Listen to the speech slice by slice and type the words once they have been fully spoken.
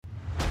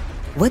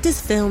What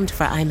does filmed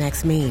for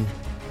IMAX mean?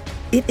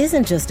 It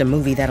isn't just a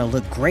movie that'll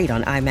look great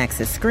on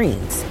IMAX's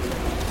screens.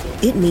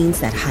 It means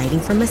that hiding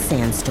from a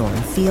sandstorm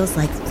feels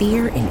like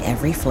fear in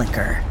every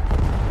flicker.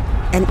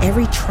 And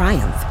every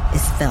triumph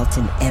is felt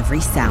in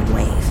every sound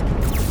wave.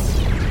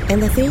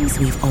 And the things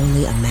we've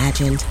only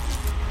imagined,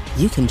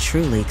 you can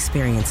truly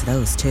experience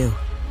those too.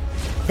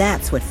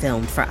 That's what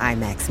filmed for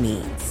IMAX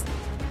means.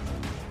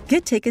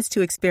 Get tickets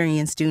to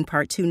experience Dune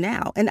Part 2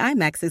 now and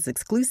IMAX's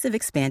exclusive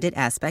expanded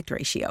aspect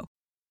ratio.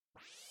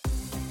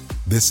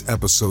 This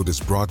episode is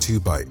brought to you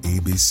by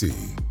ABC.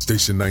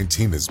 Station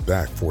 19 is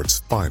back for its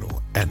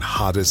final and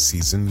hottest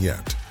season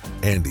yet.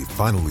 Andy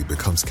finally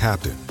becomes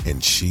captain,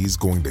 and she's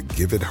going to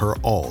give it her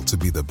all to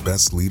be the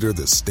best leader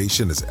the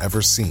station has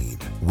ever seen.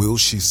 Will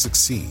she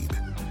succeed?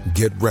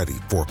 Get ready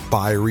for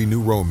fiery new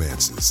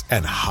romances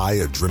and high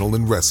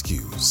adrenaline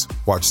rescues.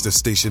 Watch the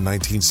Station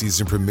 19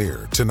 season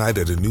premiere tonight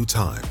at a new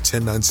time,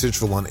 10/9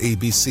 Central on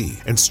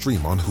ABC and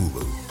stream on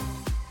Hulu.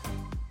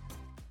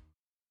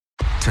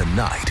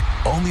 Tonight,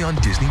 only on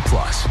Disney+.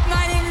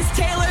 My name is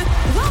Taylor.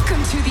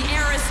 Welcome to the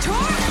Eras Tour.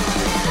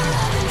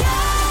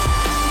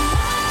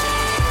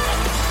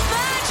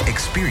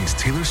 Experience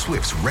Taylor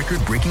Swift's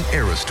record-breaking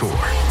Eras Tour.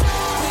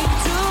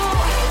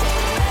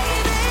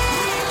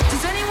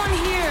 Does anyone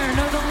here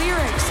know the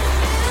lyrics?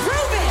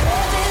 Prove it!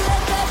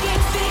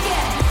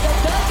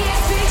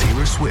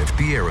 Taylor Swift,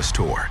 the Eras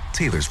Tour,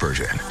 Taylor's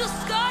version,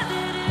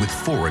 with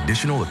 4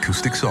 additional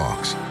acoustic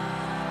songs.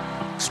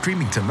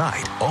 Streaming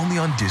tonight, only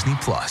on Disney+.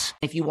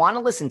 If you want to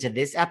listen to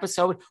this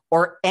episode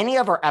or any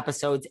of our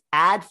episodes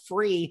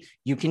ad-free,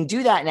 you can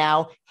do that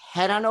now.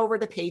 Head on over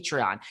to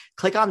Patreon.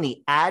 Click on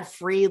the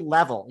ad-free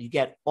level. You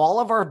get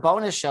all of our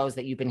bonus shows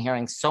that you've been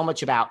hearing so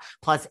much about.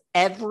 Plus,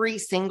 every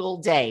single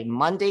day,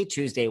 Monday,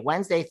 Tuesday,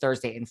 Wednesday,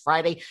 Thursday, and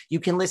Friday, you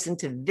can listen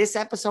to this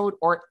episode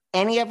or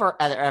any of our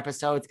other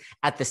episodes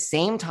at the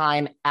same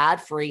time,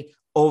 ad-free,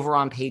 over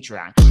on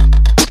Patreon.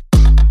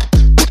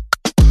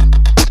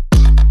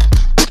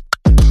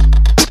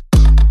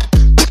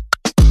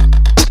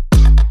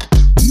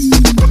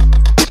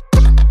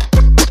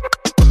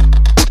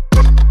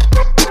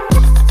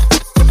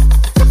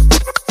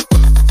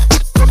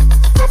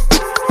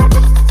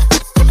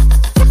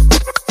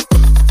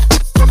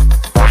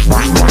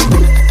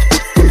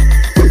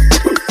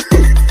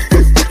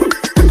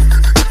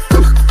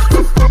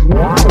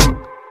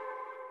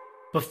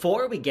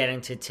 Before we get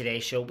into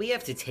today's show, we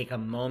have to take a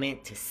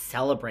moment to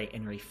celebrate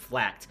and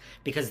reflect,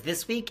 because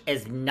this week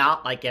is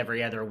not like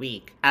every other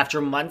week. After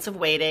months of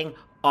waiting,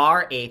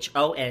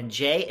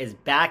 RHONJ is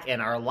back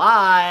in our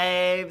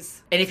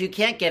lives. And if you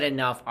can't get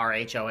enough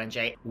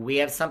RHONJ, we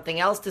have something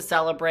else to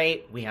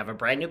celebrate. We have a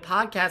brand new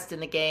podcast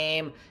in the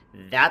game.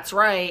 That's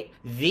right,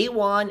 the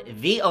one,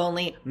 the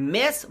only,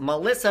 Miss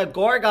Melissa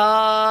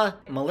Gorga.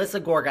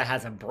 Melissa Gorga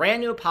has a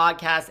brand new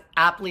podcast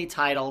aptly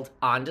titled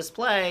On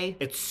Display.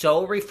 It's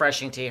so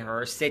refreshing to hear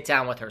her sit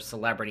down with her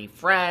celebrity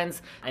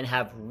friends and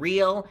have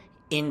real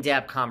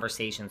in-depth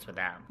conversations with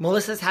them.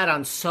 Melissa's had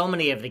on so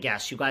many of the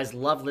guests you guys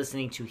love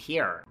listening to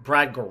here.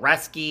 Brad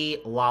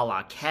Goreski,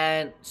 Lala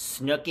Kent,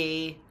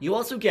 Snooki. You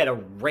also get a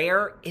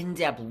rare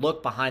in-depth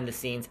look behind the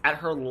scenes at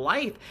her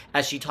life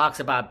as she talks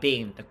about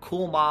being the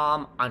cool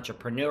mom,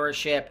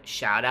 entrepreneurship,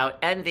 shout out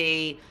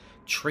envy,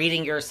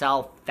 treating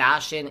yourself,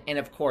 fashion, and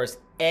of course,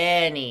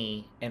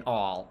 any and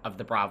all of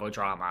the Bravo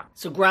drama.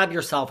 So grab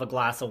yourself a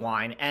glass of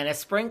wine and a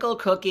sprinkle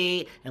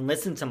cookie and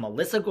listen to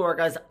Melissa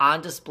Gorga's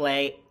On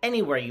Display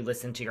anywhere you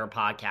listen to your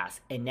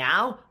podcast. And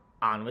now,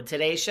 on with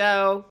today's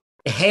show.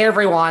 Hey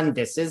everyone,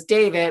 this is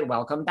David.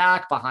 Welcome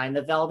back behind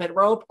the velvet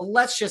rope.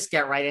 Let's just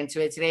get right into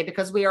it today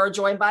because we are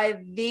joined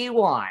by the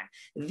one,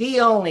 the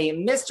only,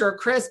 Mr.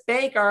 Chris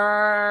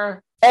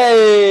Baker.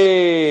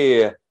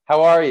 Hey,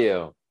 how are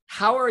you?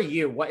 How are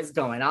you? What is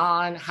going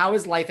on? How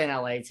is life in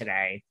LA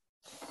today?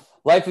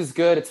 Life is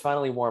good. It's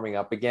finally warming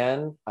up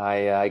again.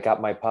 I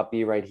got my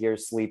puppy right here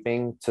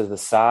sleeping to the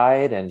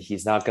side, and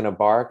he's not going to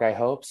bark, I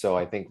hope. So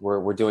I think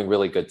we're doing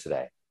really good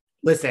today.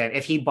 Listen,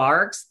 if he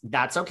barks,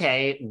 that's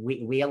okay.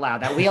 We allow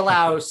that. We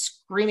allow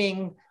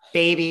screaming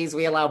babies.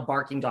 We allow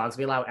barking dogs.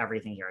 We allow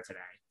everything here today.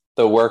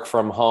 The work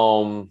from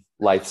home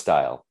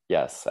lifestyle.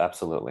 Yes,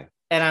 absolutely.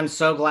 And I'm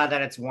so glad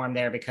that it's warm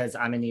there because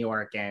I'm in New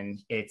York and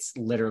it's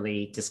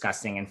literally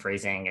disgusting and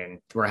freezing. And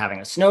we're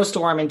having a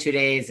snowstorm in 2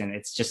 days. And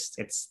it's just,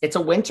 it's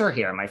a winter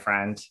here, my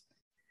friend.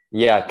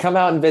 Yeah, come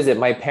out and visit.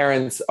 My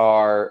parents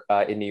are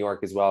in New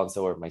York as well. And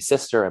so are my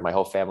sister and my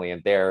whole family.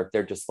 And they're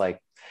just like,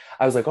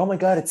 I was like, oh my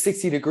God, it's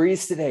 60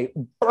 degrees today.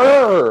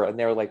 Brr! And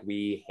they were like,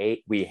 we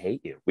hate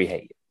you. We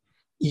hate you.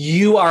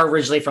 You are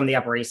originally from the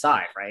Upper East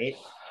Side, right?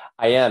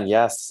 I am,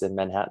 yes, in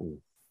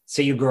Manhattan.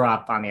 So you grew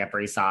up on the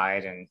Upper East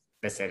Side and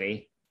the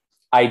city?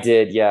 I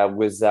did, yeah. It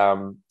was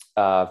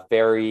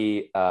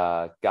very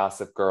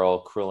Gossip Girl,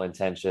 Cruel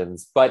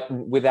Intentions, but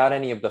without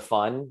any of the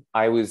fun.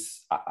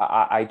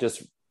 I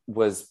just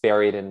was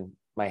buried in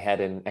my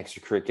head in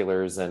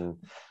extracurriculars, and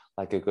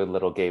like a good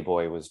little gay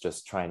boy was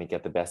just trying to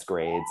get the best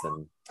grades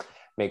and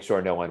make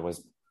sure no one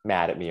was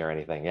mad at me or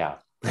anything. Yeah.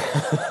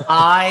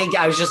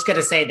 I was just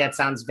gonna say that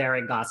sounds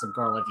very Gossip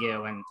Girl of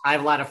you, and I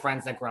have a lot of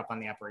friends that grew up on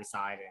the Upper East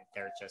Side, and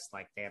they're just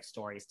like they have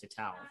stories to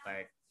tell.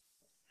 But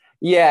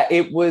Yeah,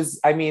 it was.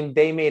 I mean,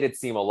 they made it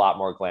seem a lot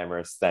more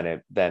glamorous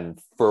than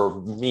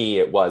for me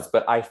it was.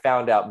 But I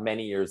found out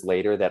many years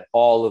later that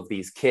all of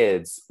these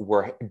kids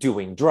were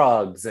doing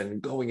drugs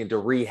and going into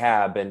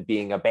rehab and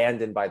being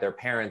abandoned by their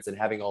parents and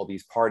having all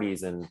these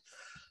parties in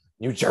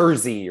New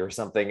Jersey or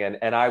something.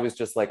 And I was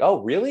just like,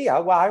 oh, really?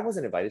 Well, I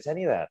wasn't invited to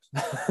any of that.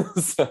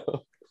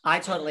 So I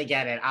totally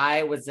get it.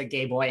 I was a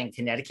gay boy in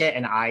Connecticut,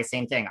 and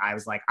same thing. I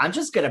was like, I'm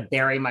just gonna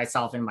bury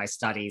myself in my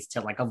studies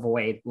to like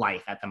avoid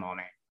life at the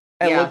moment.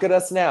 and look at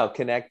us now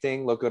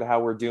connecting. Look at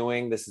how we're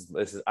doing. This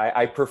is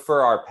I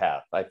prefer our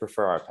path. I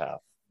prefer our path.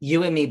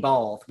 You and me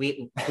both.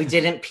 We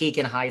didn't peak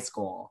in high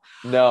school.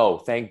 No,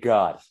 thank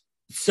God.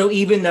 So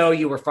even though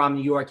you were from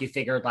New York, you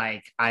figured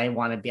like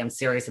I'm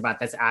serious about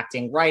this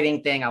acting,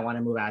 writing thing. I want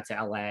to move out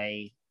to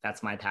LA.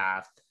 That's my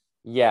path.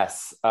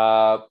 Yes.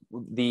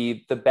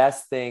 The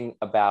best thing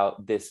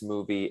about this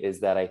movie is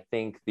that I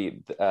think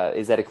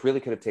is that it really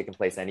could have taken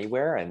place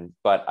anywhere.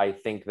 But I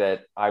think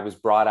that I was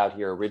brought out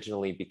here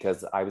originally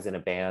because I was in a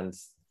band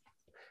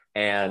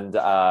and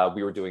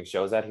we were doing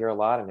shows out here a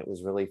lot, and it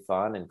was really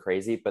fun and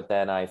crazy. But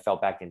then I fell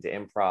back into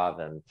improv,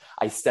 and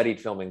I studied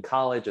film in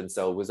college, and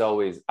so I was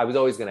always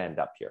going to end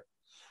up here.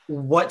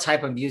 What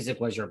type of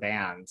music was your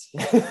band?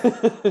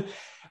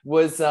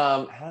 Was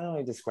how do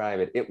I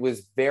describe it? It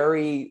was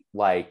very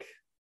like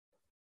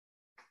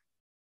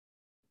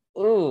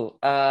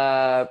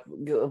like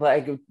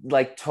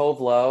Tove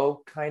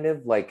Lo, kind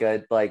of like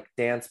a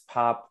dance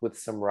pop with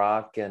some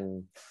rock.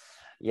 And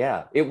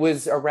yeah, it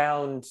was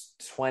around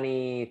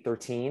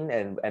 2013,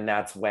 and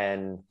that's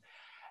when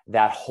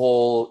that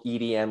whole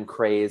EDM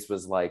craze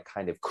was like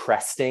kind of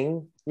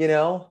cresting,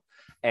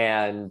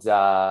 and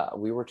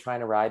we were trying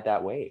to ride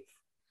that wave.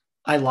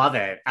 I love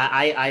it.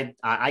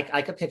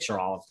 I could picture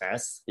all of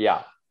this.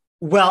 Yeah.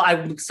 Well,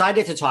 I'm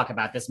excited to talk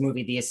about this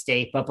movie, The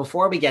Estate. But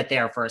before we get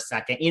there for a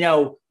second,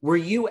 were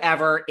you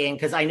ever in,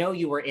 because I know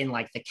you were in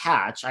like The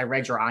Catch. I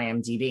read your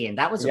IMDb, and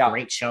that was a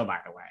great show, by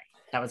the way.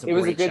 It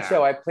was a good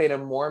show. I played a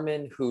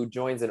Mormon who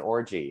joins an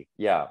orgy.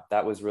 Yeah,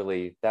 that was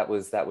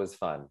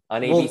fun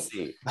on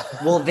ABC.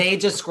 Well, they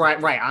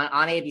describe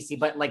on ABC,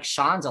 but like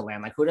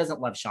Shondaland, like who doesn't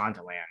love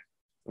Shondaland?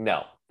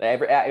 No,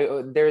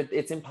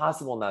 it's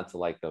impossible not to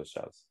like those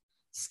shows.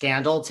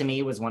 Scandal to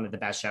me was one of the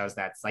best shows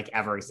that's like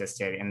ever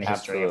existed in the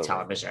history of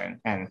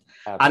television. And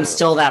Absolutely. I'm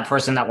still that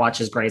person that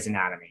watches Grey's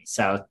Anatomy.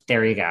 So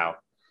there you go.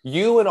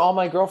 You and all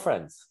my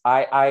girlfriends.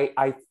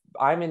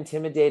 I'm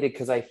intimidated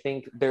because I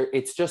think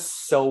it's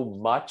just so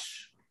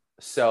much.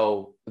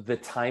 So the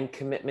time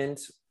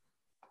commitment,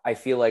 I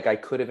feel like I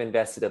could have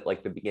invested at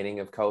like the beginning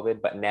of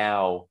COVID, but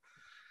now,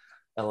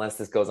 unless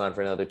this goes on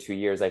for another 2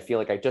 years, I feel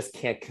like I just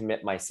can't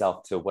commit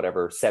myself to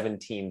whatever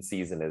 17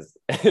 season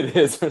it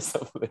is or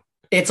something.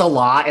 It's a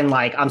lot. And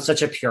like, I'm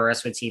such a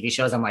purist with TV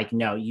shows. I'm like,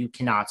 no, you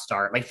cannot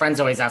start. Like friends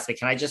always ask me,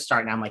 can I just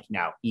start? And I'm like,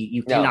 no,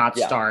 you cannot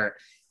start,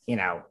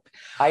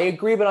 I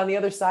agree. But on the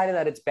other side of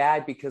that, it's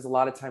bad because a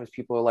lot of times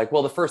people are like,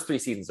 well, the first 3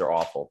 seasons are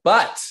awful,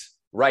 but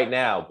right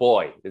now,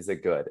 boy, is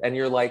it good. And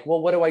you're like,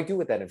 well, what do I do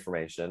with that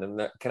information?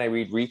 And can I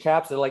read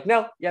recaps? They're like,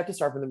 no, you have to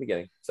start from the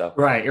beginning. So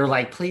right. You're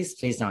like, please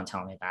don't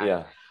tell me that.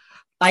 Yeah.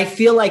 I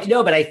feel like,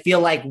 no, but I feel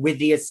like with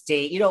The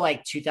Estate,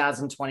 like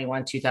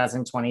 2021,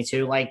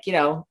 2022, like,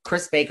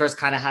 Chris Baker's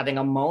kind of having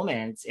a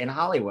moment in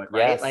Hollywood,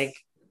 right? Yes. Like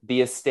The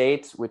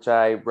Estate, which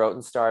I wrote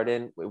and starred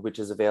in, which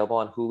is available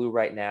on Hulu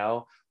right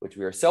now, which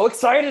we are so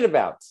excited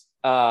about.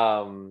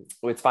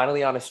 It's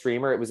finally on a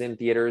streamer. It was in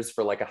theaters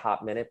for like a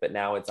hot minute, but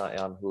now it's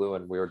on Hulu,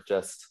 and we're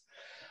just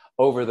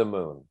over the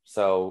moon.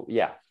 So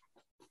yeah.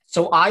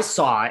 So I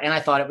saw it and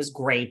I thought it was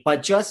great,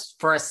 but just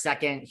for a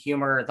second,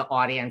 humor the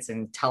audience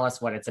and tell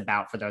us what it's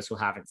about for those who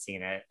haven't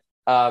seen it.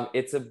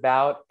 It's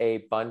about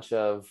a bunch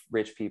of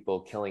rich people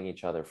killing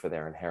each other for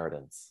their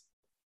inheritance.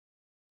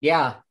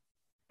 Yeah.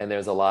 And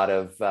there's a lot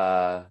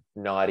of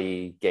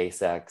naughty gay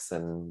sex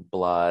and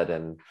blood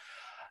and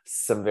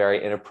some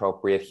very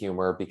inappropriate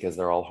humor because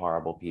they're all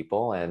horrible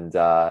people. And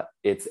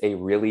it's a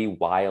really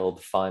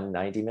wild, fun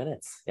 90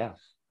 minutes. Yeah.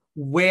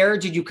 Where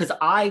did you, because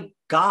I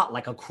got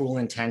like a Cruel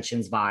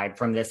Intentions vibe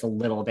from this a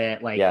little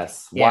bit. Like,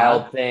 yes,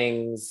 Wild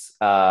Things.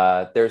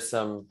 There's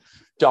some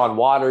John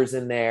Waters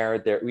in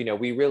there.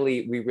 We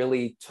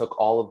really took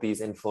all of these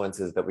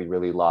influences that we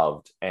really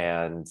loved,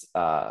 and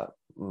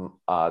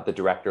the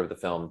director of the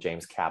film,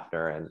 James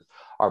Kapner, and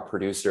our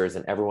producers,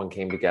 and everyone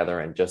came together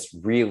and just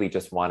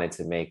wanted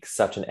to make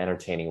such an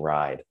entertaining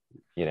ride.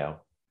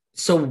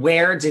 So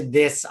where did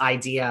this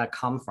idea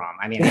come from?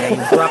 I mean,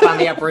 you grew up on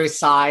the Upper East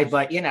Side,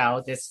 but where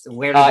did this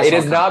it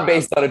is not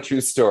based on a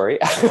true story.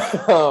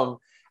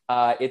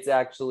 It's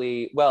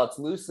actually, it's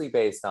loosely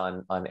based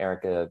on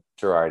Erika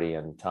Girardi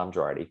and Tom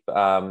Girardi.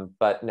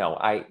 But no,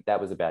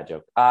 that was a bad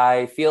joke.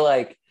 I feel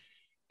like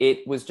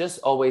it was just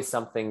always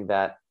something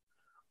that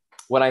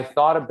when I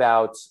thought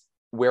about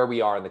where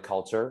we are in the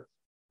culture,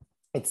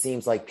 it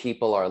seems like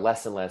people are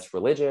less and less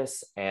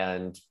religious,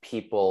 and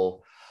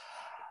people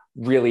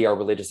really are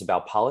religious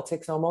about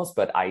politics almost,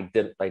 but I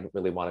didn't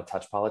really want to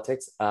touch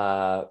politics.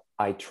 I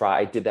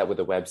did that with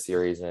a web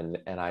series, and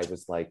I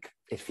was like,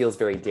 it feels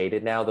very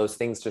dated now. Those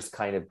things just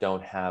kind of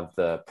don't have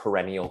the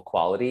perennial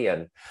quality.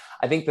 And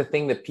I think the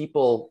thing that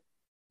people,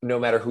 no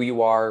matter who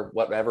you are,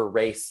 whatever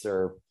race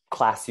or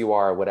class you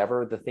are,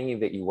 whatever, the thing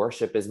that you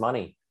worship is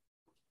money.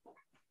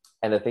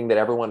 And the thing that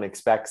everyone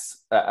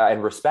expects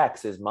and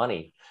respects is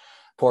money.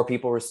 Poor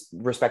people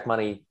respect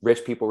money,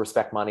 rich people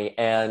respect money.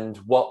 And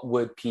what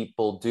would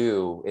people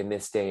do in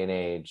this day and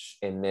age,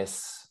 in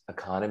this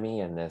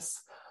economy, in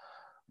this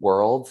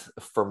world,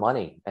 for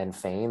money and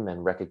fame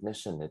and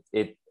recognition?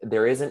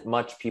 There isn't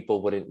much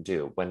people wouldn't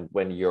do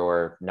when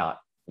you're not,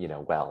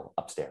 well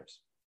upstairs.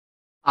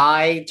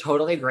 I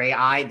totally agree.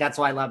 That's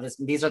why I love this.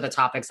 These are the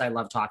topics I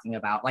love talking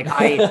about. Like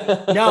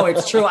no,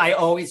 it's true. I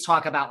always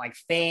talk about like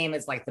fame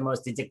is like the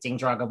most addicting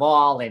drug of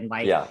all. And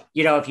like,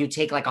 if you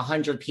take like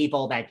 100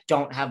 people that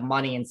don't have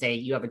money and say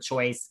you have a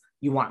choice,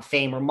 you want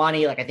fame or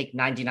money, like I think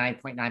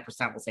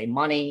 99.9% will say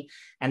money.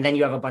 And then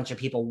you have a bunch of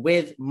people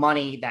with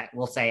money that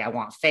will say, I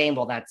want fame.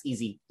 Well, that's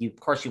easy. Of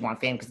course you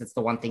want fame because it's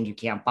the one thing you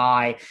can't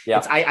buy.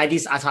 Yeah.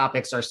 These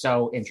topics are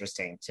so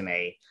interesting to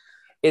me.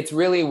 It's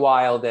really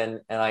wild. And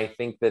I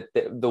think that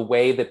the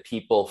way that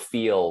people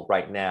feel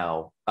right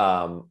now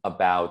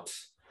about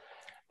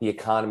the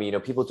economy,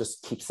 people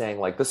just keep saying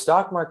like the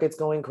stock market's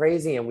going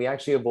crazy and we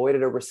actually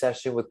avoided a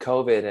recession with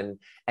COVID.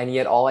 And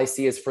yet all I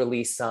see is for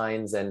lease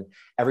signs, and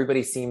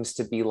everybody seems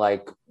to be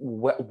like,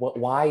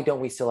 why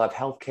don't we still have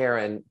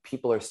healthcare? And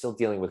people are still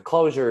dealing with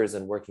closures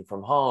and working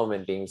from home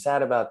and being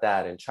sad about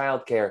that, and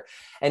childcare.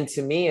 And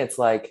to me, it's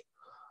like,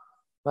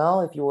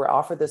 well, if you were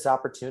offered this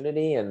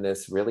opportunity and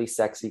this really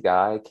sexy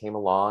guy came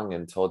along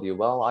and told you,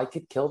 well, I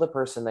could kill the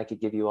person that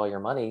could give you all your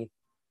money,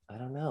 I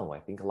don't know. I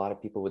think a lot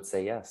of people would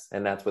say yes.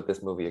 And that's what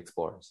this movie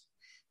explores.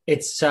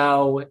 It's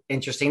so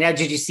interesting. Now,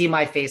 did you see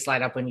my face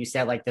light up when you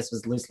said like this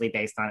was loosely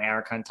based on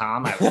Erika and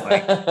Tom? I was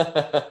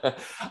like,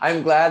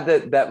 I'm glad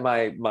that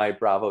my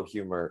Bravo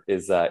humor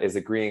is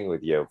agreeing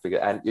with you,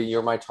 and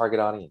you're my target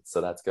audience.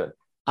 So that's good.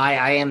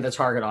 I am the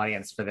target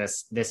audience for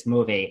this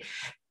movie.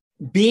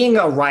 Being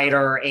a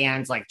writer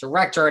and like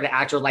director and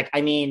actor, like,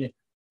 I mean,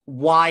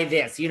 why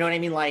this? You know what I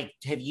mean? Like,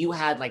 have you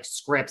had like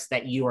scripts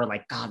that you are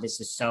like, God,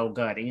 this is so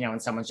good, and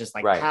someone's just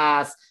like,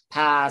 pass,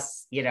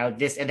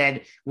 this, and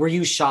then were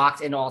you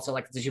shocked? And also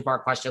like the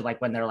two-part question, like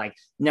when they're like,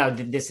 no,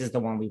 this is the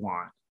one we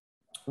want.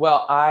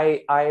 Well,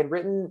 I had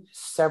written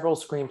several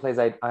screenplays.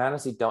 I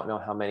honestly don't know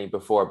how many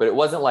before, but it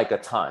wasn't like a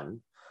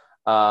ton.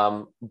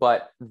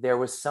 But there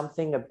was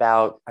something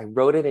about, I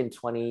wrote it in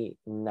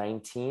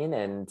 2019,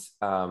 and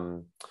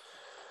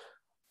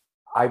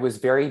I was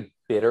very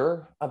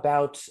bitter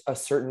about a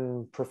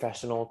certain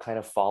professional kind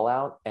of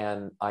fallout,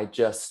 and I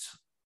just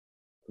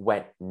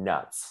went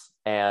nuts.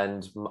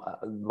 And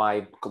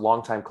my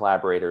longtime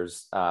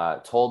collaborators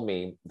told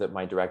me that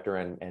my director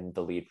and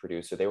the lead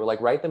producer, they were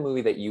like, write the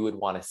movie that you would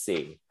want to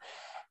see.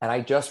 And I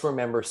just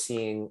remember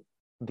seeing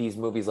these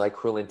movies like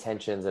Cruel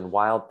Intentions and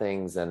Wild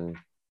Things and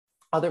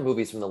other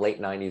movies from the late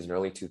 90s and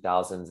early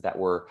 2000s that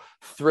were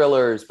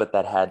thrillers, but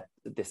that had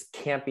this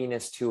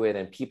campiness to it,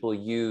 and people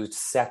used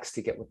sex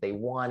to get what they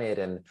wanted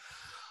and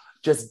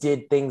just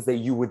did things that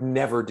you would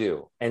never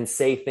do and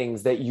say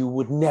things that you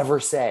would never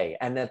say.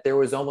 And that there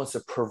was almost a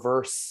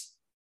perverse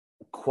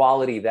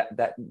quality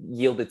that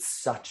yielded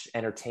such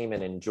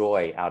entertainment and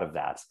joy out of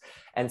that.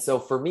 And so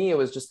for me, it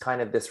was just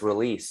kind of this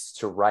release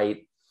to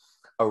write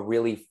a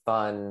really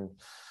fun,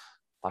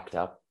 fucked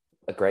up,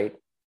 a great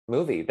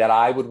movie that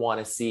I would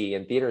want to see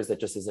in theaters that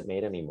just isn't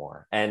made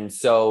anymore. And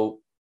so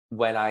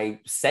when I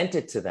sent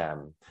it to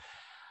them,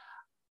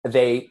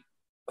 they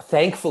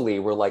thankfully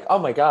were like, oh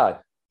my God,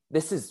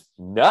 this is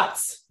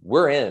nuts.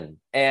 We're in.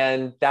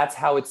 And that's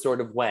how it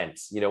sort of went.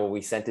 When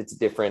we sent it to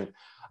different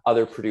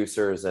other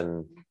producers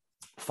and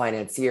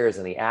financiers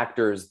and the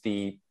actors,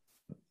 the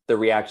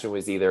reaction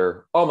was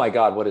either, oh my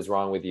God, what is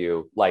wrong with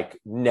you? Like,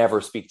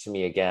 never speak to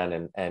me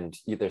again. And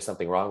there's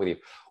something wrong with you.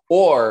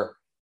 Or,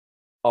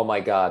 oh my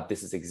God,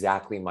 this is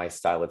exactly my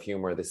style of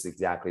humor. This is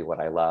exactly what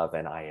I love.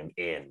 And I am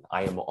in.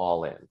 I am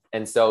all in.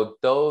 And so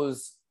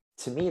those,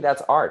 to me,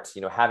 that's art,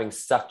 having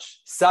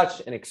such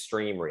an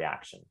extreme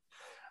reaction.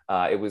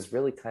 It was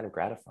really kind of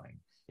gratifying.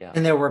 Yeah.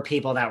 And there were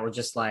people that were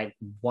just like,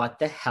 what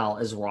the hell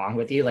is wrong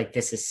with you? Like,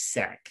 this is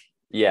sick.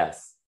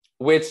 Yes.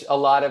 Which a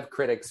lot of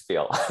critics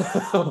feel,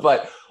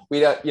 but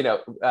we don't,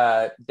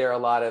 there are a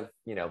lot of,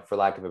 for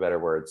lack of a better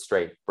word,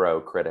 straight bro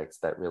critics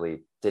that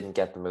really didn't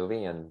get the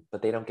movie,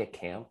 but they don't get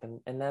camp,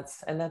 and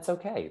that's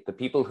okay. The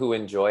people who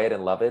enjoy it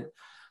and love it,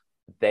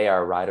 they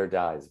are ride or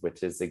dies,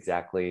 which is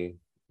exactly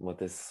what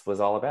this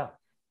was all about.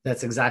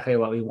 That's exactly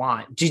what we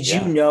want. Did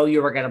you know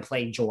you were going to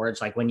play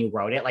George, like when you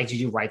wrote it? Like, did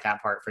you write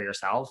that part for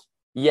yourself?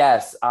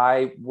 Yes,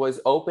 I was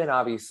open,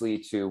 obviously,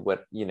 to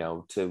what,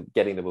 to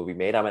getting the movie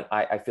made.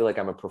 I feel like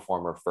I'm a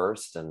performer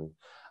first, and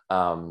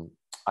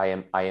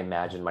I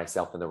imagine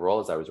myself in the role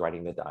as I was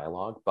writing the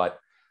dialogue. But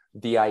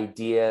the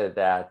idea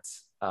that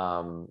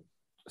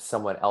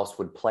someone else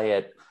would play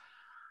it,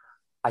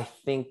 I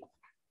think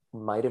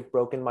might have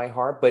broken my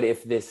heart. But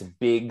if this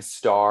big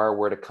star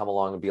were to come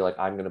along and be like,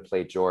 I'm going to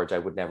play George, I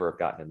would never have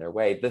gotten in their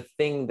way. The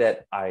thing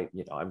that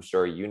I'm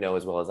sure you know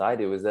as well as I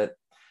do, is that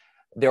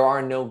there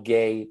are no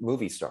gay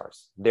movie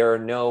stars. There are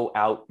no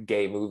out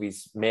gay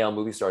male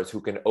movie stars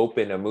who can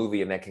open a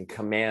movie and that can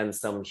command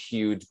some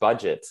huge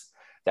budget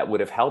that would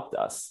have helped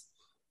us.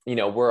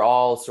 We're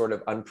all sort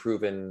of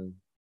unproven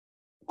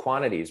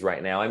quantities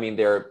right now. I mean,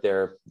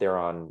 they're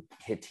on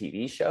hit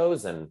TV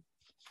shows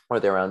or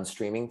they're on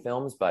streaming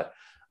films, but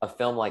a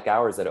film like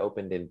ours that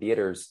opened in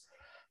theaters,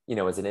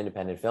 as an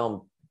independent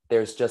film,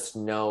 there's just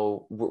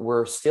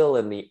we're still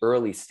in the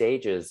early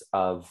stages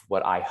of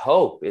what I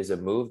hope is a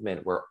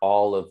movement where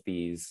all of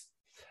these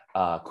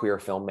queer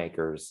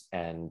filmmakers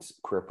and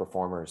queer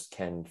performers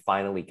can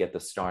finally get the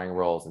starring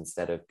roles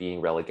instead of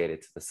being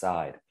relegated to the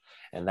side.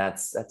 And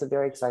that's a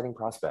very exciting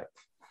prospect.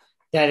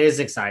 That is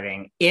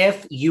exciting.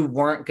 If you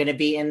weren't going to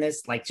be in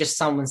this, like just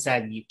someone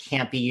said, you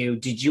can't be you,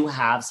 did you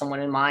have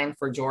someone in mind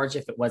for George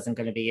if it wasn't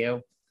going to be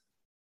you?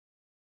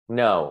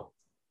 No.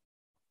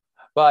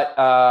 But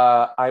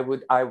I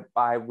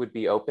would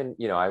be open,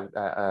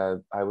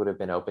 I would have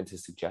been open to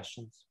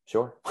suggestions.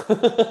 Sure.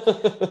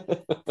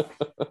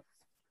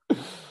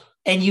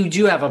 And you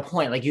do have a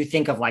point. Like you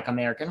think of like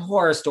American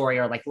Horror Story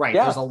or like, right.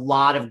 Yeah. There's a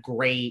lot of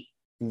great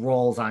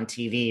roles on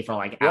TV for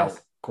like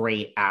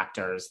great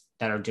actors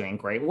that are doing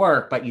great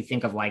work. But you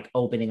think of like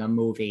opening a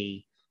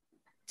movie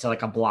to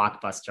like a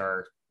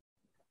blockbuster.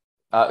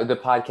 The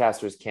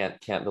podcasters can't,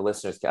 the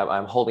listeners can't.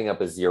 I'm holding up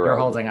a zero. You're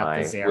holding up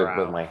the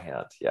zero. With my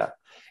hand. Yeah.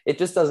 It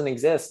just doesn't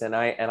exist. And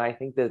I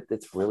think that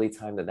it's really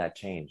time that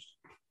changed.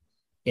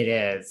 It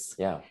is.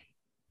 Yeah.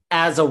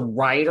 As a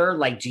writer,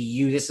 like,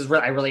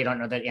 I really don't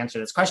know the answer to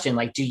this question.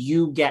 Like,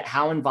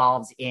 how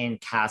involved in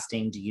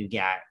casting do you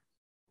get?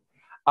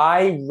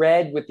 I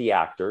read with the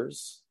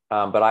actors,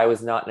 but I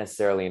was not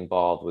necessarily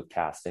involved with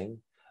casting.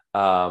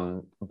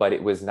 But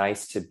it was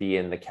nice to be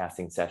in the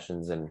casting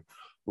sessions and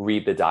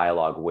read the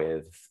dialogue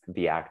with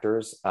the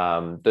actors.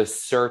 The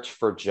search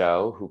for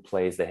Joe, who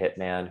plays the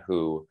hitman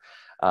who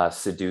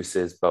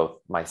seduces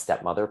both my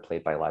stepmother,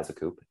 played by Liza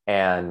Coupe,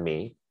 and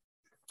me,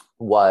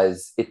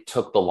 it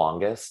took the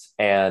longest.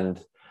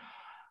 And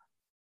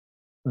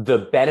the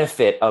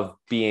benefit of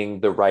being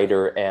the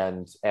writer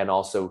and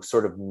also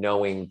sort of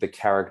knowing the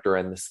character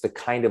and the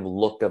kind of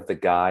look of the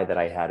guy that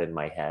I had in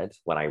my head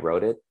when I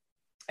wrote it,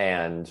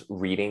 and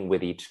reading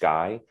with each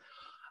guy,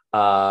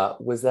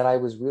 was that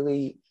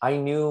I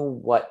knew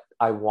what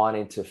I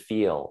wanted to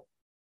feel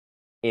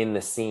in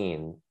the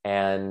scene.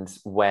 And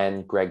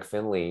when Greg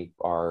Finley,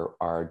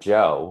 our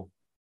Joe,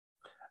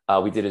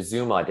 we did a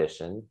Zoom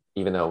audition,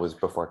 even though it was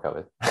before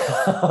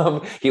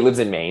COVID. He lives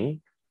in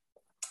Maine.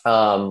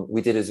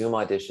 We did a Zoom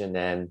audition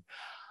and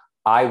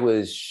I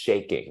was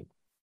shaking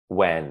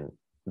when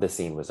the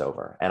scene was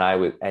over.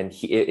 And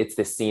it's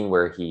this scene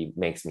where he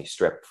makes me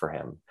strip for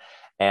him.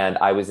 And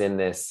I was in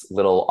this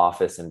little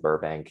office in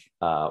Burbank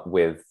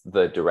with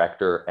the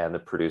director and the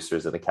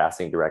producers and the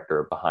casting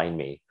director behind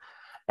me.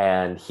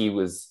 And he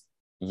was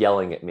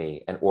yelling at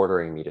me and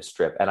ordering me to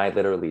strip. And I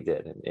literally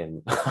did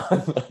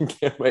on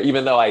camera,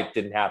 even though I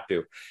didn't have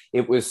to.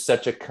 It was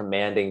such a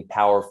commanding,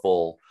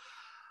 powerful,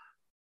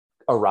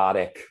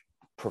 erotic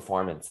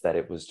performance that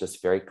it was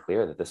just very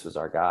clear that this was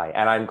our guy.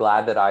 And I'm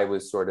glad that I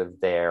was sort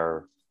of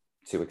there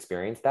to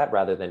experience that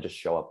rather than just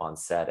show up on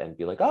set and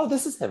be like, oh,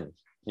 this is him.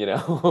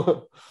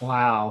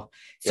 Wow.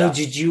 So yeah.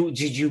 Did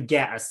you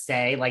get a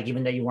say, like,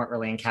 even though you weren't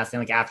really in casting,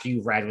 like after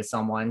you read with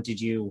someone,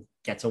 did you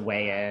get to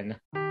weigh in?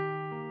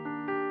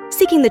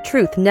 Seeking the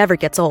truth never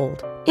gets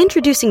old.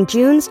 Introducing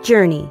June's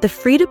Journey, the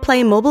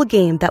free-to-play mobile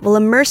game that will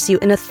immerse you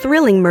in a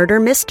thrilling murder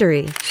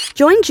mystery.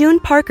 Join June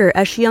Parker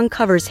as she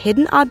uncovers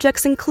hidden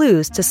objects and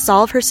clues to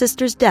solve her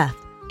sister's death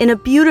in a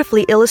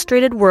beautifully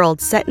illustrated world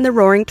set in the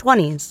Roaring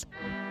 20s.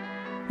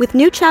 With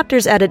new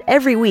chapters added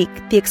every week,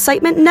 the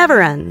excitement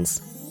never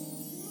ends.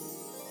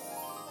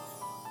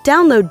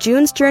 Download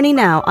June's Journey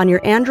now on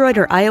your Android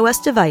or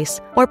iOS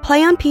device or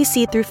play on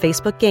PC through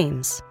Facebook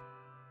Games.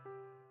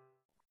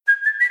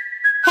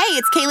 Hey,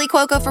 it's Kaylee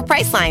Cuoco for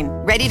Priceline.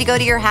 Ready to go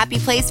to your happy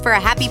place for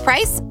a happy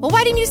price? Well,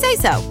 why didn't you say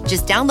so?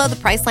 Just download the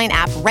Priceline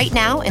app right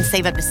now and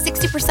save up to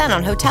 60%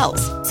 on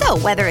hotels. So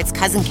whether it's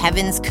Cousin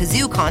Kevin's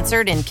Kazoo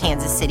Concert in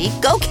Kansas City,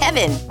 go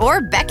Kevin,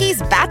 or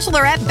Becky's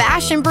Bachelorette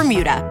Bash in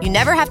Bermuda, you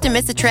never have to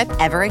miss a trip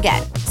ever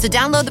again. So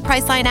download the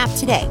Priceline app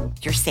today.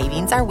 Your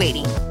savings are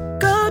waiting.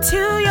 Go to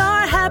your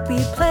happy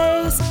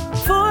place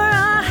for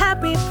a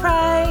happy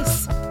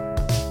price.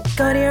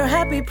 Go to your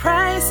happy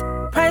price,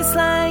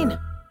 Priceline.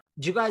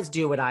 Do you guys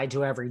do what I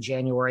do every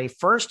January?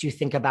 First, you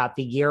think about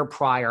the year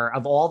prior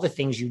of all the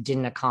things you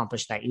didn't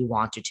accomplish that you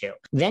wanted to.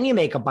 Then you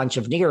make a bunch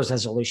of New Year's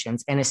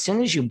resolutions. And as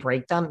soon as you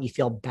break them, you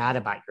feel bad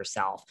about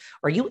yourself.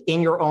 Are you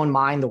in your own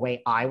mind the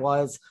way I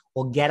was?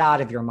 Well, get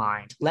out of your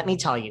mind. Let me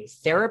tell you,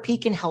 therapy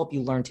can help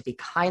you learn to be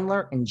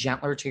kinder and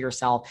gentler to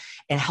yourself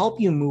and help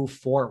you move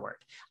forward.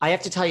 I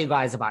have to tell you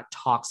guys about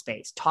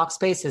Talkspace.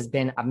 Talkspace has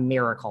been a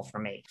miracle for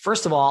me.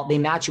 First of all, they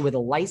match you with a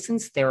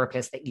licensed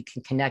therapist that you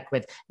can connect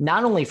with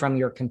not only from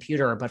your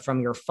computer, but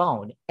from your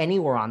phone,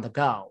 anywhere on the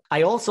go.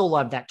 I also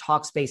love that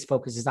Talkspace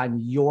focuses on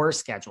your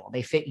schedule.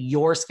 They fit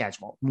your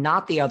schedule,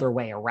 not the other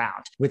way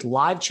around. With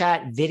live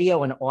chat,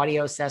 video, and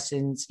audio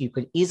sessions, you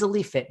could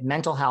easily fit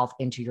mental health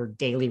into your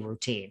daily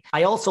routine.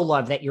 I also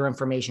love that your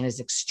information is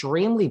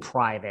extremely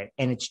private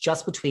and it's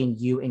just between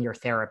you and your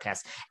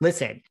therapist.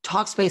 Listen,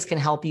 Talkspace can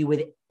help you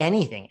with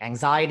anything: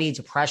 anxiety,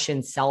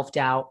 depression,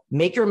 self-doubt.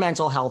 Make your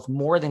mental health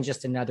more than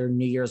just another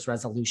New Year's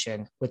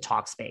resolution with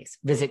Talkspace.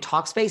 Visit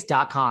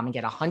Talkspace.com and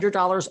get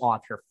 $100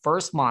 off your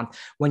first month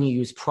when you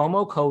use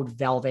promo code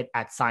VELVET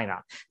at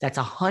signup. That's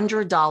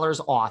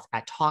 $100 off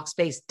at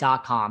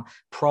Talkspace.com,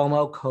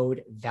 promo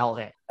code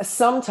VELVET.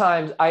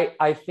 Sometimes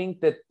I think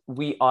that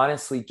we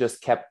honestly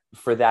just kept,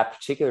 for that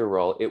particular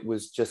role, it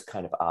was just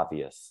kind of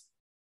obvious,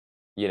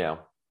 you know.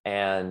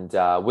 And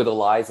with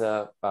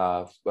Eliza,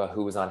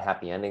 who was on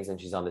Happy Endings, and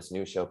she's on this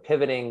new show,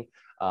 Pivoting,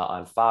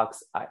 on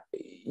Fox,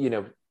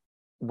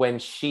 when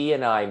she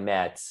and I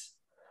met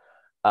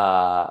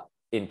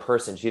in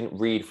person, she didn't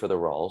read for the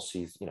role.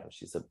 She's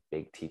a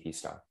big TV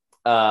star.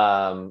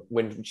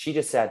 When she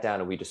just sat down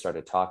and we just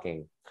started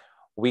talking,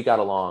 we got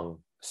along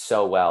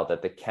so well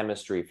that the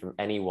chemistry from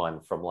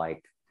anyone from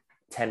like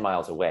 10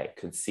 miles away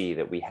could see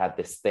that we had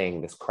this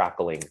thing, this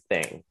crackling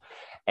thing.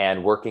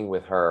 And working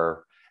with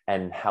her,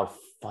 and how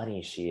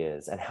funny she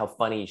is and how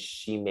funny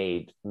she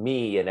made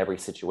me in every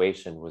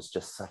situation was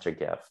just such a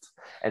gift.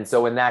 And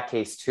so in that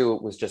case too,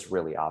 it was just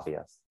really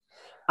obvious.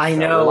 I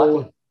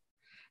know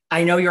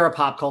you're a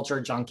pop culture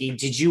junkie.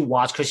 Did you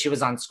watch, because she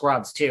was on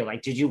Scrubs too,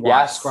 like did you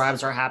watch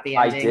Scrubs or Happy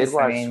Endings? I did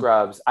watch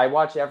Scrubs. I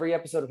watched every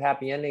episode of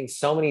Happy Endings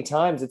so many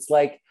times. It's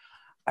like,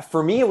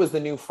 for me, it was the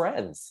new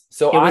Friends.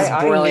 So I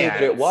knew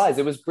that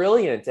it was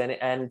brilliant.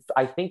 And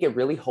I think it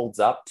really holds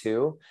up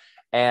too.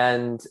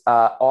 And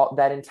all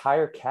that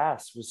entire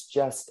cast was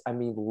just,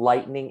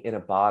 lightning in a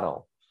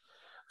bottle.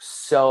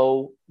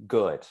 So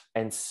good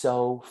and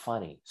so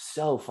funny.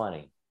 So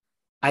funny.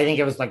 I think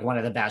it was like one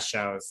of the best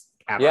shows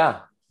ever. Yeah,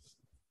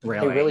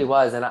 really, it really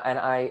was. And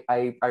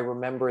I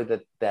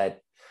remember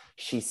that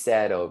she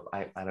said,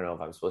 I don't know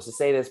if I'm supposed to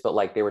say this, but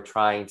like they were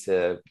trying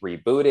to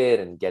reboot it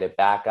and get it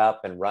back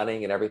up and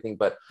running and everything.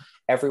 But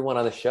everyone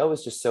on the show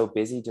was just so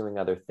busy doing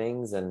other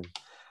things, and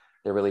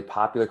they're really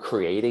popular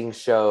creating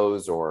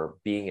shows or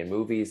being in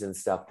movies and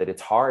stuff, that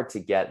it's hard to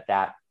get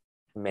that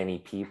many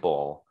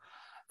people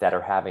that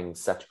are having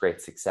such great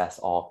success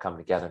all come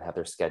together and have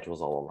their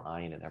schedules all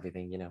align and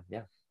everything,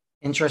 Yeah.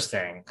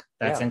 Interesting.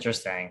 That's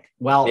interesting.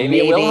 Well,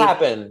 maybe it will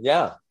happen.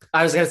 Yeah.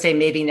 I was going to say,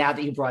 maybe now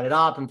that you brought it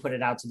up and put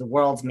it out to the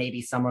world,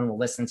 maybe someone will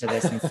listen to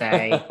this and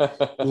say,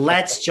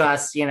 let's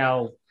just,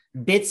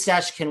 Bit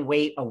Sesh can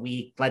wait a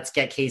week. Let's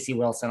get Casey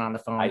Wilson on the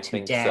phone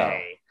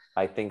today.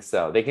 I think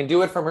so. They can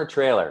do it from her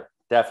trailer.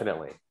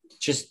 Definitely.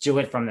 Just do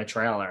it from the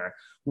trailer.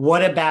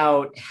 What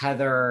about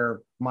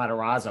Heather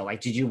Matarazzo?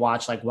 Like, did you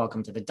watch like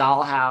Welcome to the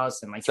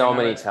Dollhouse and like so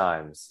many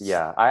times?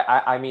 Yeah.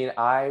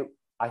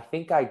 I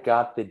think I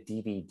got the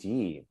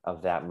DVD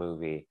of that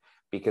movie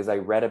because I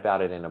read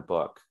about it in a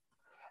book,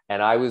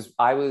 and I was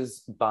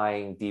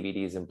buying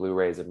DVDs and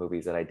Blu-rays of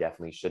movies that I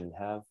definitely shouldn't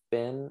have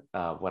been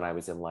when I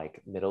was in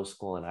like middle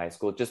school and high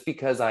school, just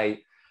because I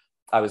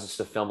was just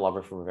a film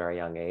lover from a very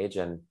young age.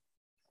 And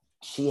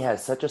she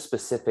has such a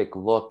specific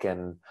look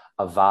and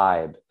a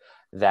vibe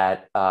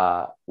that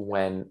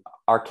when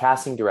our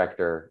casting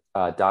director,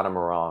 Donna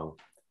Morong,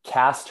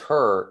 cast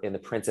her in The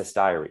Princess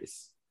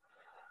Diaries,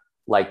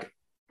 like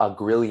a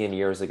grillion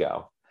years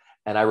ago.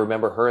 And I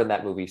remember her in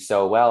that movie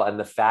so well. And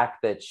the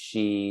fact that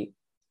she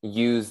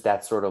used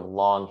that sort of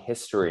long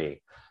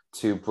history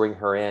to bring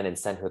her in and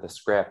send her the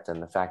script,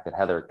 and the fact that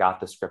Heather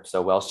got the script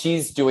so well.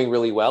 She's doing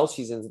really well.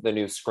 She's in the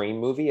new Scream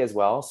movie as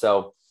well.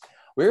 So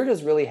we were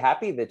just really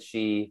happy that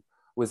she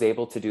was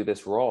able to do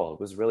this role. It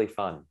was really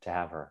fun to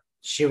have her.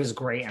 She was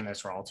great in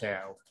this role too.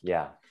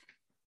 Yeah.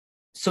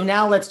 So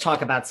now let's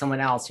talk about someone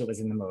else who was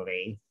in the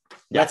movie.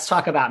 Yeah. Let's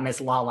talk about Miss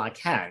Lala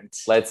Kent.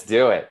 Let's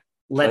do it.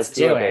 Let's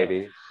do it,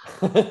 baby.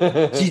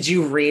 Did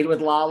you read with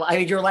Lala? I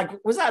mean, you're like,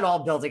 was that all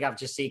building up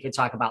just so you could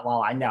talk about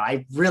Lala? I know,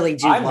 I really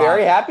do. I'm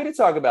very happy to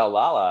talk about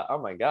Lala. Oh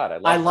my God.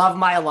 I love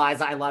my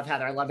Eliza. I love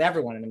Heather. I love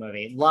everyone in the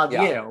movie. Love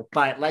you.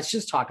 But let's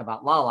just talk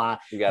about Lala.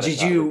 We got to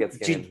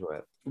get into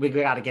it. We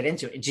got to get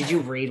into it. Did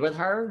you read with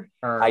her?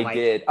 Or I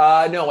did.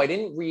 No, I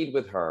didn't read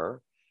with her.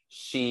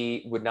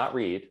 She would not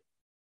read.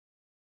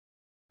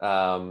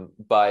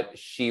 But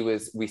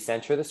we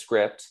sent her the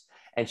script,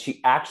 and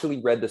she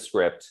actually read the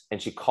script,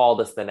 and she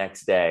called us the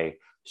next day.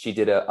 She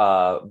did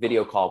a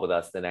video call with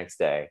us the next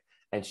day,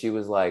 and she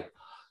was like,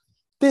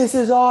 "This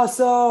is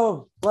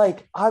awesome.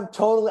 Like, I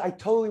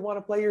totally want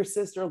to play your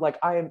sister. Like,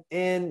 I am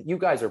in. You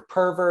guys are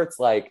perverts.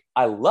 Like,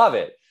 I love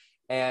it."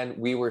 And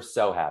we were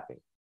so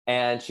happy.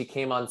 And she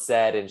came on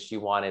set and she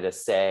wanted to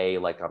say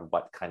like on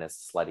what kind of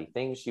slutty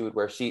things she would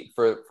wear. She,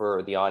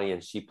 for the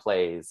audience, she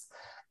plays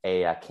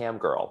a cam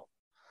girl,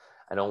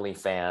 an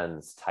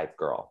OnlyFans type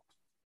girl.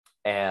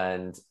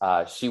 And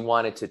she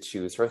wanted to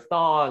choose her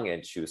thong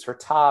and choose her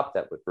top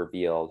that would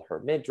reveal her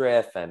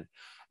midriff, and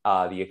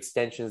the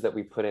extensions that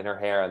we put in her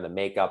hair and the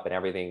makeup and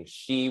everything.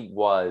 She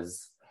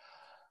was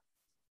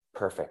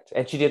perfect.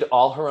 And she did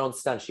all her own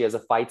stunts. She has a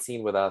fight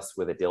scene with us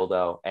with a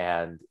dildo,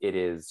 and it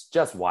is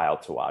just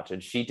wild to watch.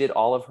 And she did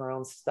all of her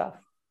own stuff.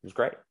 It was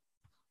great.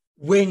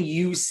 When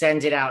you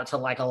send it out to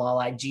like a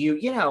Lala, do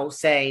you,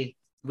 say,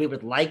 we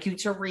would like you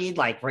to read,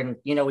 like when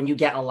you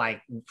get a,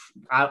 like,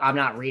 I'm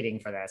not reading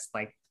for this,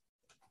 like.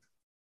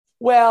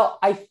 Well,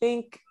 I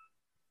think,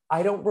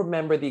 I don't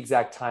remember the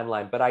exact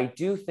timeline, but I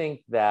do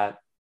think that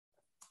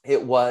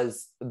it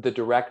was the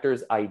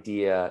director's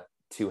idea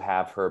to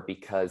have her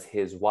because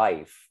his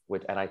wife,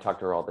 and I talk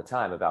to her all the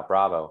time about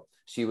Bravo,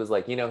 she was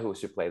like, who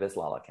should play this?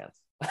 Lala Kent.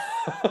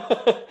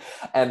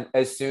 And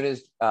as soon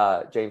as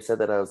James said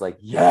that, I was like,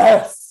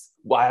 yes.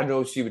 Well, I don't know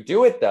if she would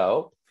do it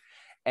though.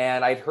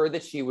 And I'd heard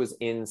that she was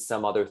in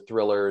some other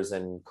thrillers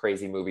and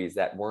crazy movies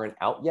that weren't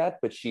out yet,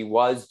 but she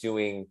was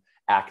doing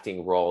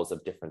acting roles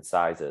of different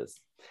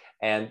sizes.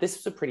 And this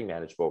was a pretty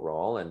manageable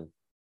role. And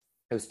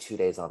it was 2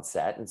 days on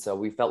set. And so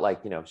we felt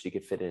like, she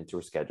could fit it into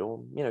her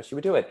schedule. She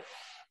would do it.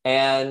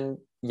 And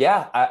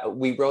yeah,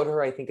 we wrote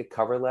her, I think, a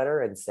cover letter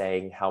and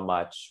saying how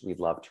much we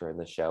loved her in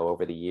the show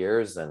over the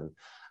years. And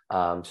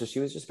so she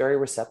was just very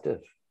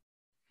receptive.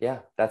 Yeah,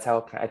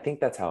 I think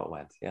that's how it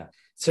went. Yeah.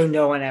 So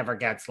no one ever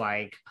gets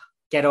like,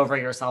 get over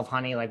yourself,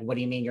 honey. Like, what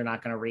do you mean you're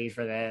not going to read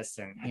for this?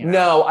 And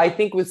No, I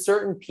think with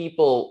certain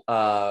people,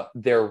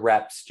 their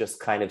reps just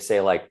kind of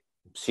say like,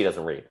 she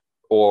doesn't read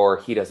or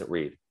he doesn't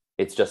read.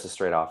 It's just a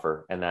straight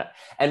offer.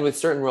 And with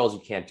certain roles, you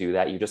can't do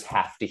that. You just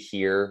have to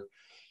hear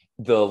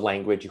the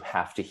language. You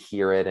have to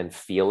hear it and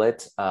feel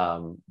it.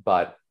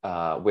 But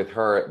with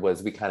her, it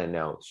was, we kind of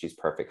know she's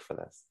perfect for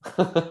this.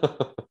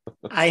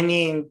 I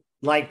mean,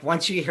 like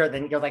once you hear,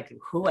 then you're like,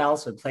 who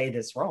else would play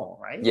this role,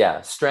 right?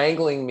 Yeah,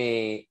 strangling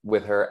me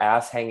with her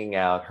ass hanging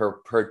out,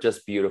 her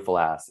just beautiful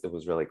ass. It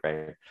was really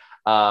great.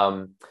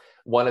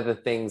 One of the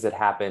things that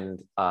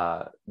happened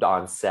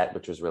on set,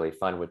 which was really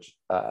fun, which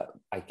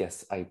I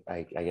guess I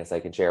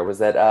can share, was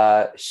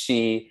that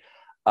she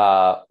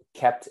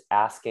kept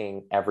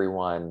asking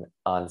everyone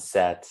on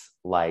set,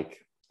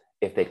 like,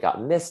 if they'd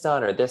gotten this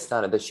done or this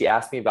done, or this. She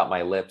asked me about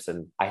my lips,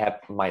 and I have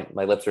my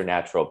lips are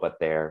natural, but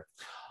they're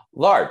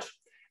large.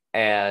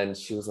 And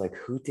she was like,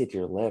 who did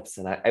your lips?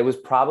 And it was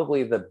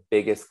probably the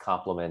biggest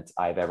compliment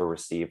I've ever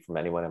received from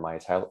anyone in my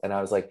entire, and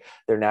I was like,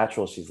 they're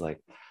natural. She's like,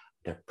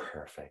 they're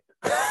perfect.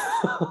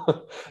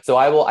 So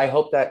I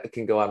hope that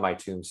can go on my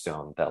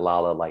tombstone, that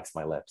Lala likes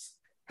my lips.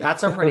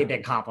 That's a pretty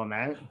big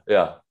compliment.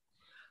 Yeah.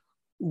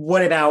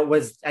 What about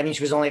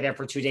she was only there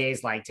for 2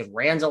 days. Like, did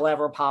Randall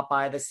ever pop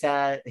by the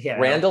set?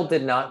 Randall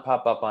did not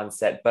pop up on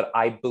set, but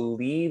I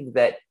believe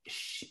that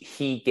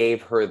he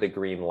gave her the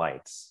green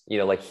lights.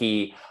 Like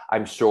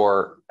I'm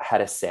sure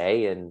had a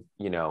say in,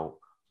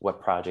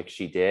 what project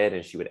she did,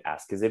 and she would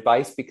ask his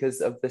advice because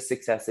of the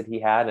success that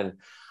he had. And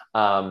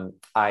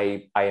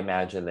I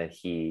imagine that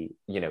he,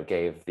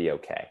 gave the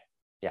okay.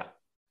 Yeah.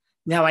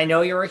 Now I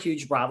know you're a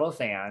huge Bravo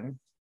fan.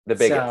 The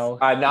biggest. So,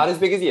 I'm not as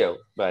big as you,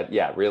 but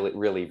yeah, really,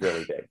 really,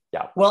 really big.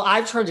 Yeah. Well,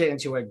 I've turned it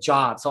into a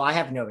job, so I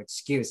have no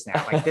excuse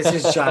now. Like, this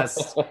is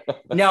just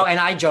no. And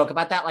I joke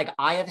about that. Like,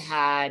 I have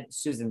had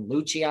Susan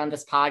Lucci on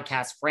this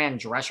podcast, Fran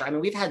Drescher. I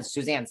mean, we've had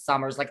Suzanne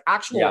Summers, like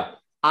actual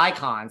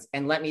icons.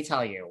 And let me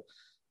tell you,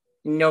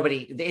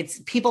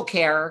 people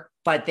care,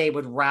 but they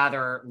would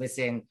rather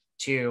listen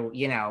to,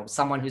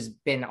 someone who's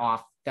been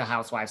off the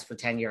Housewives for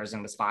 10 years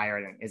and was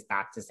fired and is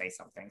back to say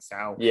something.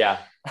 So yeah,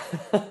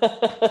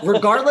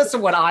 regardless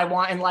of what I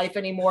want in life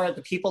anymore,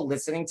 the people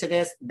listening to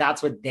this,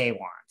 that's what they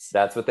want.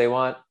 That's what they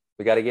want.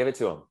 We got to give it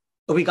to them.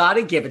 We got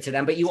to give it to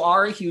them. But you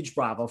are a huge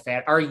Bravo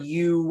fan. Are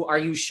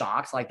you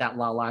shocked like that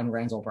Lala and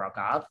Randall broke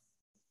up?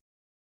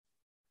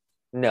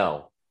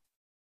 No,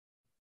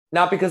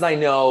 not because I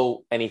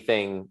know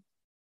anything,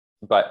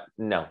 but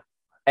no.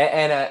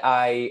 And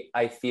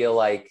I feel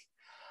like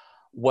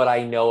what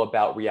I know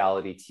about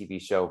reality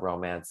TV show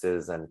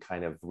romances and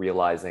kind of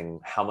realizing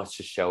how much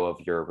to show of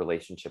your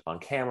relationship on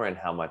camera and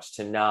how much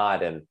to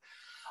not, and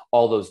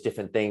all those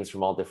different things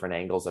from all different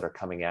angles that are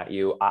coming at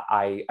you.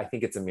 I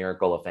think it's a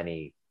miracle if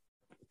any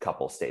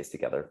couple stays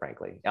together,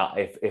 frankly,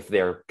 if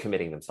they're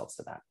committing themselves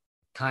to that.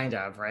 Kind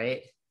of,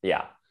 right?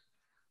 Yeah.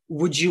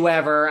 Would you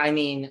ever, I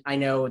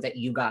know that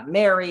you got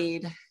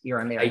married. You're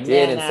a married man.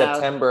 I did in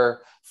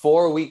September,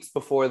 4 weeks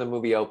before the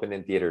movie opened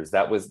in theaters.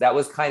 That was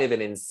kind of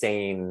an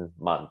insane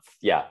month.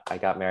 Yeah, I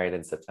got married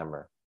in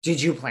September.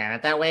 Did you plan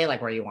it that way?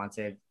 Like where you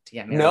wanted to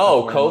get married?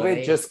 No,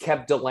 COVID just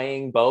kept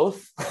delaying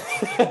both.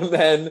 And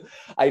then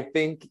I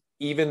think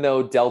even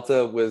though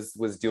Delta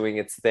was doing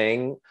its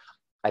thing,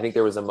 I think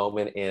there was a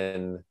moment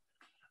in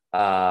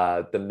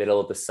the middle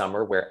of the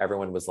summer where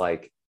everyone was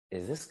like,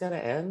 is this going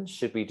to end?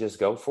 Should we just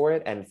go for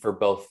it? And for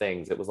both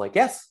things, it was like,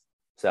 yes.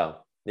 So,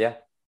 yeah.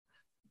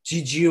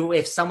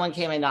 if someone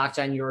came and knocked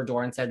on your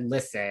door and said,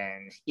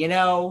 listen,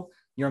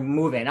 you're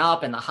moving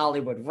up in the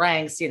Hollywood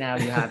ranks, you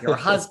have your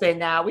husband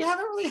now. We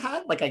haven't really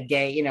had like a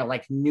gay,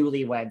 like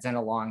newlyweds in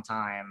a long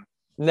time.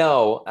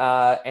 No.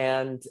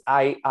 And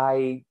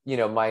I,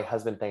 my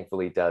husband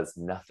thankfully does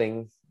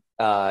nothing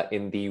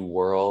in the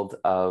world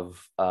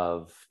of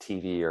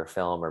TV or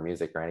film or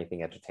music or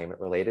anything entertainment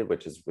related,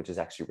 which is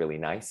actually really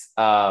nice.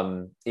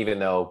 Even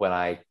though when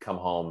I come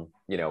home,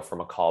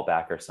 from a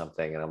callback or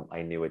something, and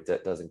I knew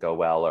it doesn't go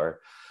well, or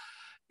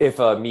if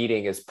a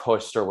meeting is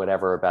pushed or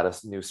whatever about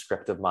a new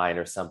script of mine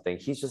or something,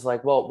 he's just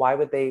like, well, why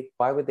would they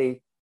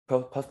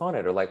postpone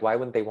it? Or like, why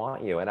wouldn't they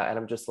want you? And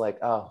I'm just like,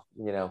 oh,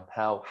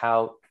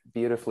 how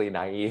beautifully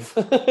naive.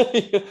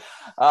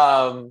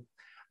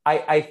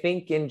 I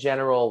think in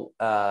general,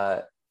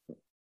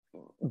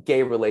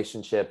 gay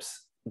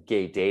relationships,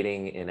 gay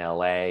dating in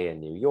LA and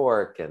New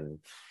York and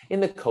in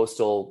the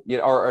coastal,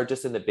 or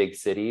just in the big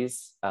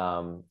cities,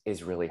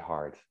 is really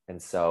hard.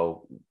 And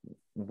so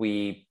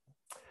we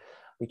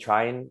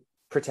try and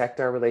protect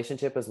our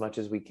relationship as much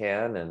as we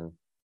can. And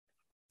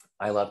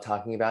I love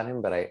talking about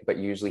him, but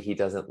usually he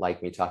doesn't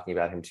like me talking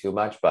about him too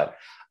much. But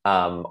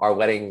our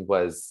wedding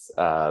was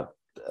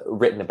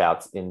written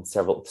about in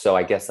several, so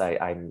I guess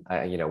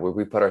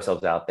we put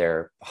ourselves out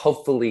there,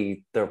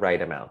 hopefully the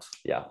right amount,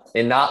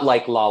 and not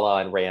like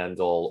Lala and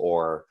Randall,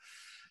 or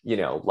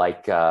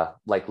like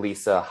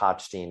Lisa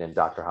Hodgstein and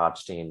Dr.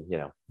 Hodgstein.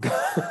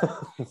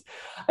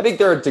 I think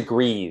there are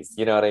degrees,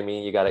 you know what I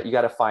mean? You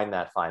gotta find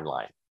that fine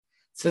line.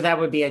 So that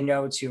would be a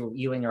no to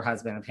you and your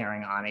husband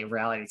appearing on a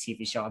reality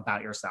TV show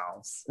about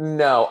yourselves.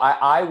 No,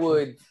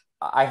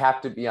 I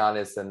have to be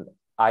honest, and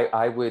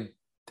I would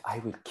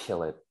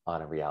kill it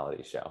on a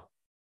reality show.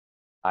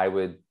 I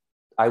would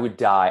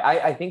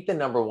die. I think the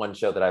number one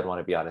show that I'd want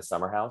to be on is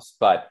Summer House,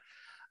 but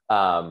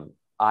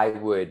I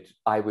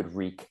would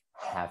wreak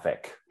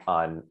havoc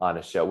on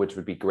a show, which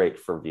would be great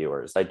for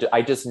viewers.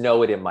 I just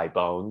know it in my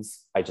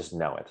bones. I just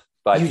know it.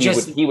 But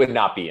he would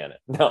not be in it.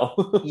 No.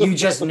 You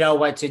just know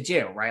what to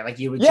do, right? Like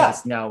you would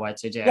just know what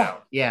to do.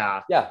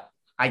 Yeah.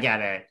 I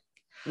get it.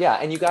 Yeah.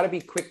 And you got to be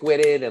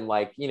quick-witted and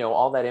like,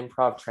 all that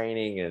improv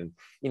training and,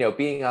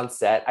 being on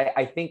set.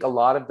 I think a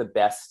lot of the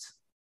best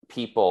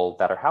people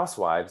that are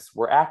housewives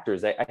were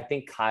actors. I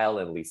think Kyle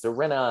and Lisa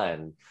Rinna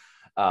and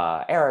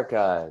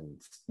Erika and,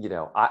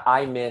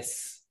 I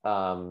miss,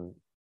 the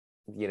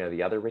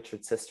other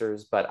Richard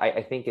sisters, but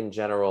I think in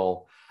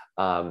general,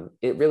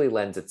 it really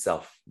lends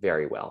itself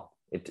very well.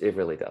 It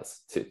really does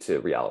to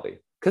reality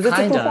because it's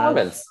a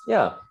performance.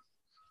 Yeah.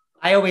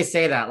 I always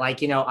say that,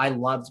 like, I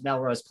loved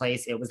Melrose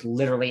Place. It was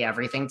literally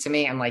everything to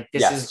me. And like,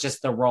 this is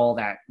just the role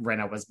that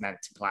Rinna was meant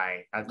to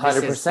play.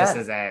 100%. This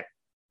is it.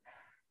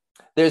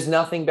 There's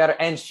nothing better.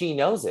 And she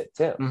knows it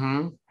too.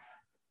 Mm-hmm.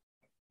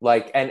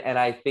 Like, and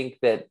I think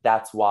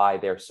that's why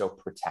they're so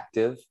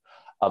protective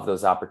of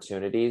those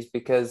opportunities,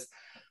 because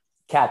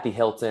Kathy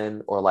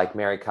Hilton or like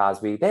Mary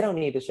Cosby, they don't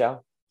need the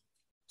show.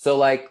 So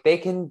like they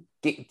can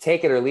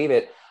take it or leave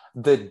it.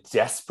 The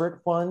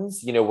desperate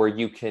ones, where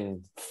you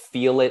can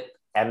feel it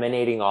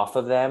emanating off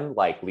of them,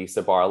 like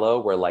Lisa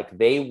Barlow, where like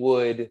they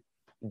would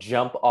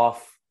jump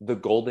off the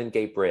Golden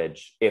Gate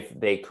Bridge if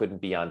they couldn't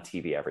be on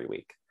TV every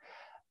week.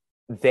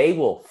 They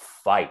will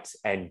fight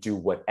and do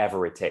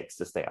whatever it takes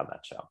to stay on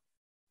that show.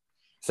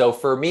 So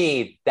for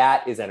me,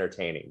 that is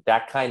entertaining.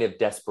 That kind of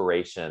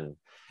desperation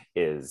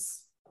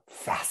is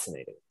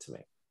fascinating to me.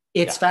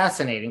 It's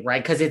fascinating,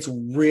 right? Because it's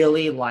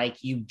really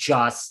like you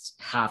just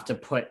have to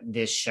put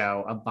this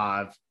show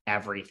above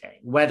everything.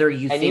 Whether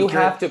you think you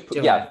have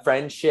to,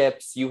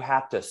 friendships, you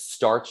have to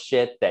start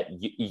shit that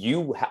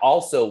you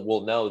also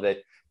will know that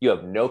you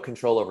have no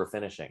control over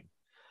finishing.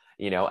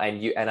 And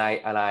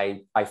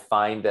I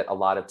find that a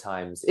lot of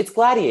times it's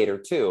Gladiator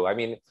too. I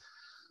mean,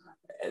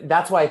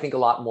 that's why I think a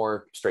lot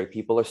more straight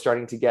people are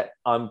starting to get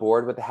on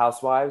board with the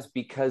Housewives,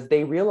 because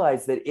they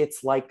realize that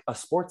it's like a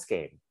sports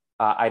game.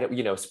 I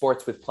don't,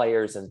 sports with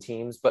players and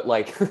teams, but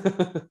like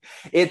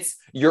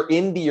you're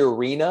in the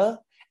arena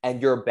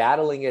and you're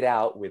battling it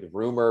out with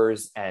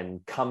rumors and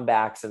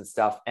comebacks and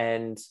stuff.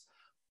 And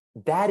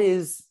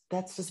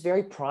that's just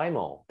very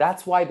primal.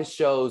 That's why the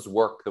shows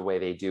work the way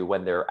they do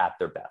when they're at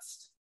their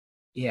best.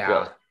 Yeah.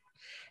 Really.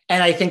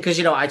 And I think, because,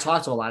 I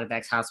talk to a lot of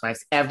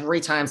ex-housewives, every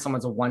time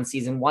someone's a one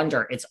season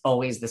wonder, it's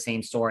always the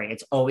same story.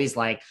 It's always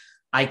like,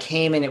 I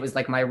came and it was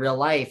like my real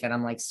life. And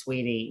I'm like,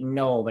 sweetie,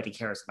 nobody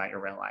cares about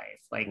your real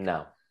life. Like,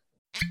 no.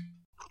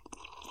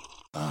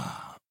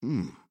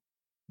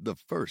 The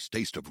first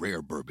taste of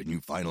rare bourbon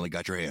you finally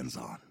got your hands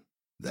on.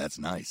 That's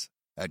nice.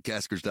 At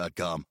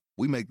Caskers.com,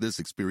 we make this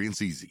experience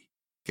easy.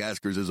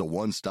 Caskers is a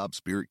one-stop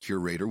spirit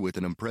curator with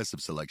an impressive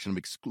selection of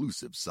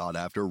exclusive,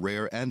 sought-after,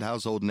 rare, and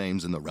household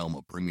names in the realm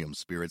of premium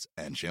spirits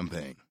and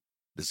champagne.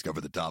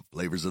 Discover the top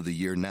flavors of the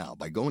year now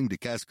by going to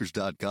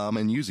Caskers.com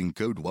and using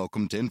code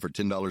WELCOME10 for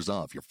 $10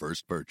 off your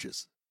first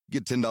purchase.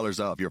 Get $10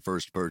 off your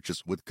first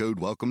purchase with code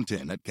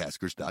WELCOME10 at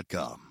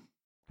Caskers.com.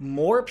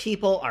 More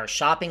people are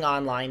shopping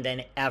online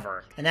than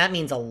ever, and that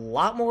means a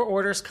lot more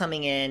orders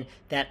coming in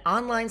that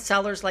online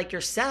sellers like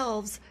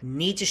yourselves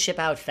need to ship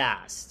out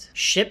fast.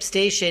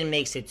 ShipStation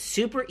makes it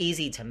super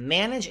easy to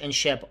manage and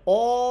ship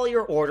all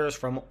your orders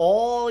from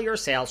all your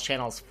sales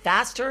channels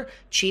faster,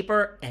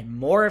 cheaper, and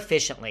more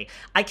efficiently.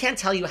 I can't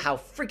tell you how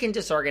freaking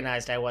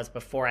disorganized I was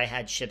before I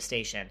had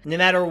ShipStation. No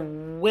matter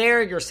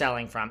where you're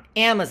selling from,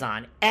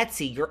 Amazon,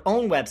 Etsy, your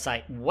own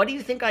website, what do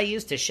you think I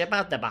use to ship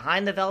out the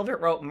Behind the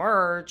Velvet Rope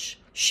merch?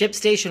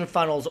 ShipStation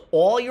funnels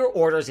all your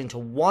orders into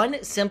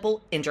one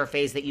simple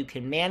interface that you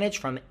can manage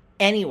from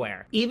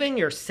anywhere, even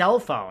your cell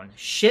phone.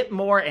 Ship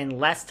more in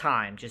less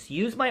time. Just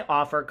use my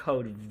offer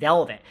code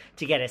VELVET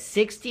to get a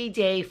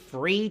 60-day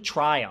free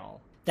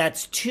trial.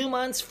 That's 2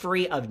 months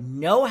free of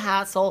no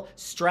hassle,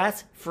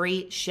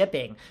 stress-free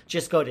shipping.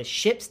 Just go to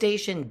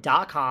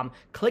ShipStation.com,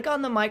 click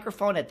on the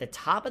microphone at the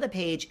top of the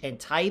page, and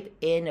type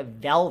in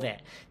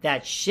VELVET.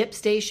 That's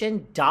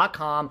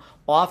ShipStation.com,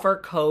 offer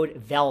code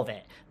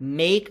VELVET.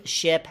 Make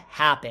ship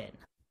happen.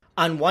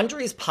 On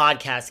Wondery's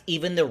podcast,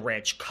 Even the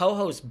Rich,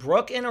 co-hosts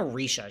Brooke and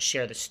Erika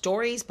share the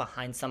stories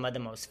behind some of the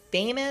most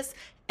famous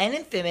and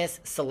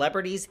infamous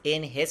celebrities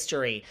in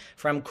history,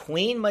 from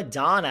Queen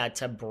Madonna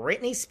to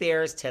Britney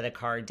Spears to the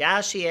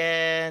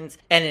Kardashians.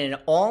 And in an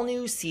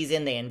all-new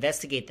season, they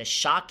investigate the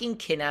shocking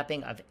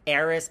kidnapping of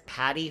heiress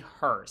Patty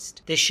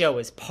Hearst. This show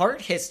is part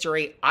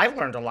history. I've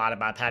learned a lot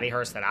about Patty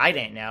Hearst that I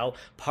didn't know.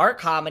 Part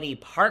comedy,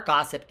 part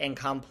gossip, and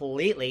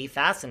completely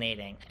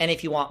fascinating. And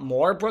if you want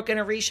more Brooke and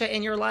Erika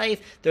in your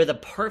life, they're the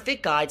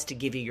perfect guides to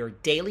give you your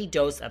daily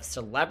dose of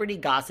celebrity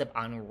gossip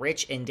on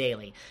Rich and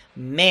Daily.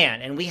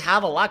 Man, and we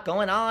have a lot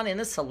going on in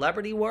the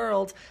celebrity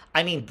world.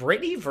 I mean,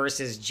 Britney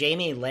versus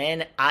Jamie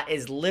Lynn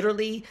is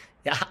literally,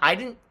 I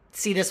didn't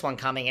see this one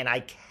coming, and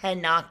I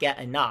cannot get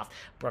enough.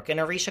 Brooke and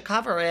Erika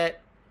cover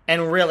it.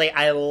 And really,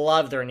 I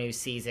love their new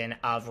season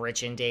of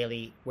Rich and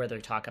Daily, where they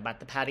talk about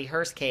the Patty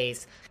Hearst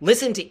case.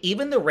 Listen to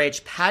Even the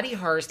Rich, Patty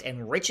Hearst,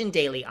 and Rich and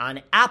Daily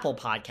on Apple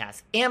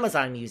Podcasts,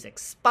 Amazon Music,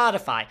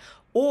 Spotify,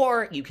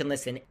 or you can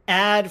listen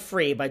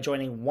ad-free by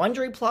joining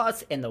Wondery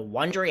Plus in the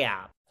Wondery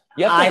app.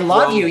 I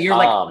love you. You're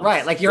like,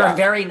 right. Like you're a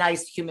very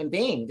nice human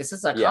being. This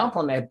is a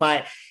compliment,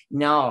 but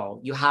no,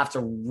 you have to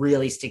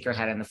really stick your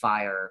head in the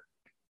fire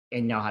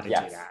and know how to do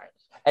that.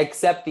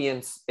 Except the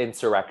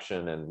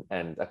insurrection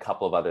and a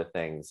couple of other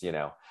things, you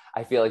know,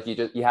 I feel like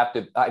you have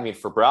to, I mean,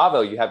 for Bravo,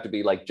 you have to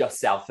be like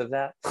just south of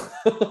that.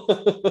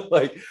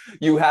 Like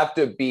you have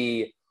to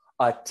be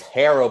a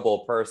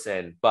terrible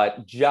person,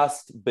 but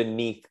just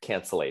beneath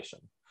cancellation.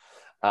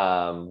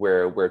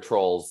 Where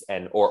trolls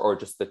or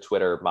just the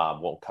Twitter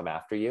mob won't come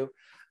after you,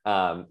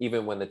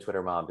 even when the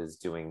Twitter mob is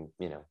doing,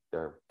 you know,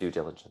 their due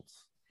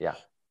diligence. Yeah.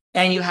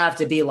 And you have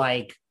to be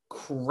like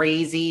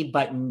crazy,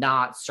 but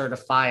not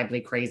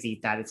certifiably crazy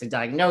that it's a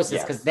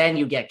diagnosis, because then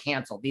you get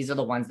canceled. These are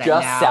the ones that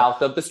just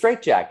south of the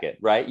straitjacket,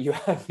 right? You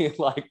have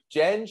like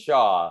Jen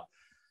Shaw.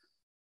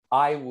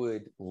 I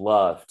would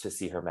love to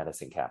see her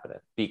medicine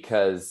cabinet,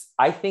 because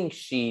I think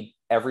she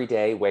every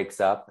day wakes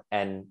up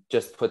and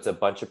just puts a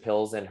bunch of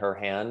pills in her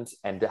hand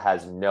and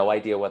has no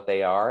idea what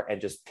they are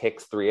and just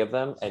picks 3 of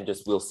them and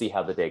just we'll see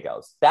how the day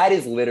goes. That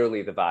is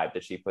literally the vibe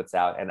that she puts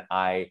out. And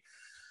I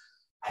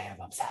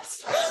am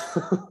obsessed.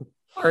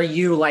 Are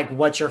you like,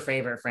 what's your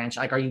favorite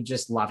franchise? Like, are you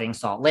just loving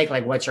Salt Lake?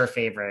 Like, what's your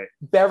favorite?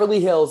 Beverly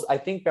Hills. I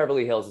think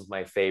Beverly Hills is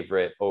my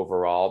favorite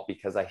overall,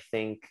 because I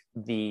think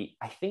the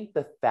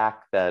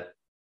fact that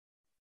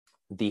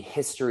the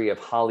history of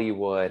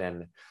Hollywood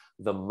and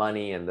the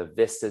money and the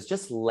vistas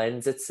just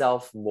lends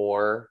itself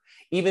more,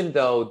 even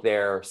though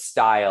their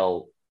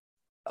style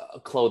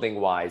clothing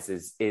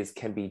wise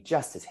can be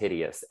just as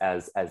hideous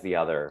as the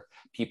other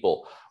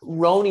people.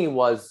 Roni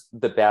was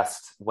the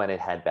best when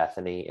it had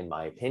Bethany, in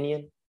my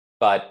opinion,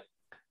 but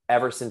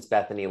ever since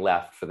Bethany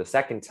left for the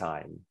second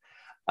time,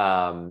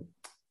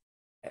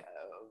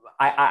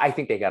 I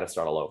think they got to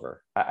start all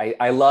over.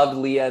 I loved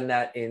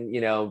Leah in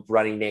you know,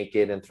 running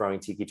naked and throwing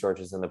tiki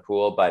torches in the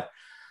pool, but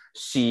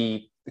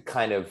she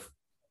kind of,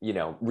 you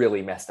know,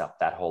 really messed up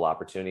that whole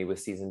opportunity with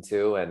season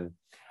 2. And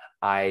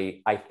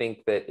I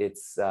think that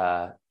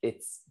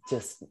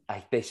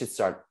they should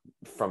start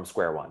from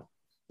square one,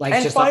 like,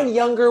 and just find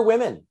younger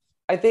women.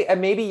 I think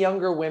maybe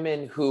younger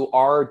women who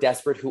are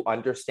desperate, who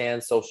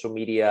understand social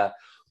media,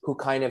 who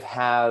kind of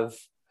have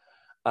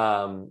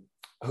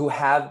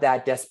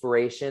that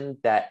desperation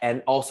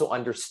and also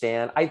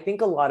understand. I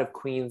think a lot of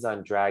queens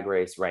on Drag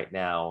Race right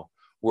now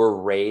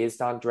were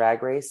raised on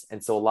Drag Race.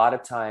 And so a lot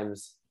of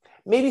times,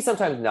 maybe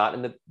sometimes not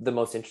in the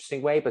most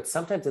interesting way, but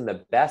sometimes in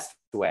the best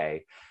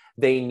way,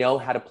 they know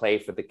how to play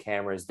for the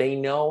cameras. They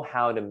know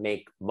how to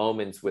make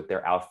moments with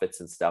their outfits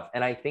and stuff.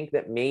 And I think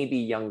that maybe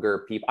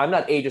younger people, I'm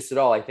not ageist at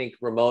all. I think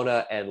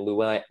Ramona and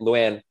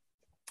Nguyen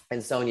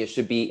and Sonia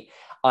should be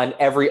on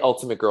every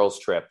Ultimate Girls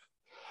trip.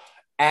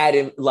 Add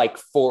in like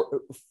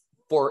for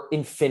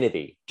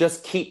infinity.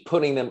 Just keep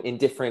putting them in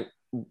different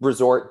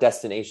resort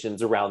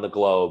destinations around the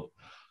globe,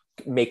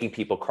 making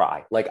people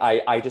cry. Like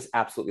I just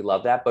absolutely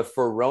love that. But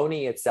for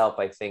Roni itself,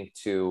 I think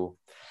to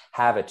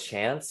have a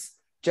chance,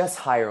 just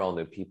hire all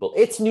new people.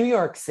 It's New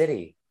York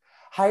City.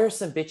 Hire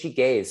some bitchy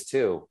gays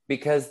too,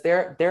 because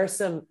there are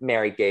some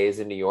married gays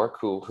in New York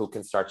who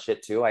can start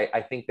shit too.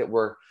 I think that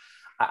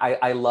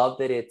I love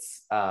that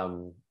it's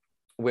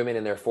women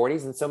in their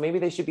 40s, and so maybe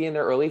they should be in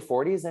their early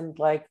 40s and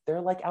like they're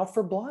like out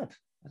for blood.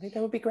 I think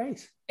that would be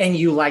great. And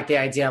you like the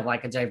idea of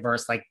like a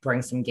diverse, like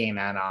bring some gay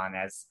men on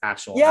as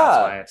actual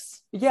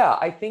housewives. Yeah,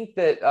 I think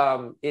that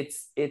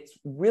it's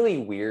really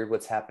weird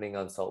what's happening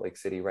on Salt Lake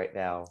City right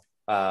now.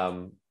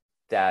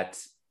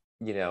 That,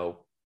 you know,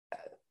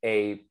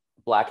 a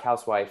Black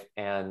housewife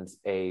and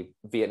a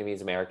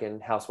Vietnamese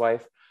American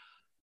housewife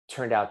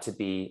turned out to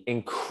be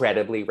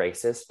incredibly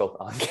racist, both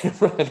on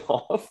camera and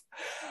off.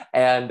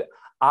 And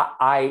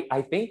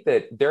I think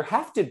that there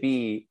have to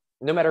be,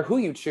 no matter who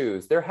you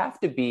choose, there have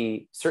to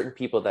be certain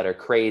people that are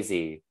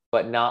crazy,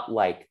 but not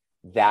like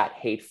that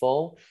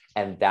hateful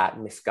and that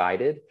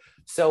misguided.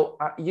 So,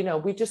 you know,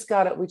 we just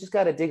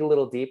gotta dig a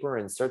little deeper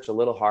and search a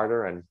little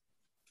harder. And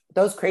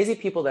those crazy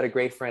people that are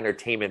great for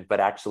entertainment, but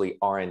actually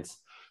aren't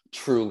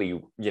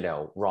truly, you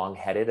know,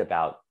 wrongheaded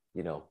about,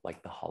 you know,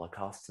 like the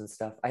Holocaust and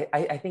stuff.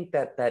 I think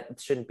that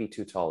shouldn't be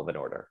too tall of an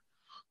order.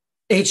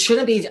 It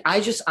shouldn't be.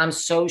 I'm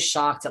so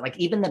shocked at like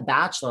even The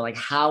Bachelor, like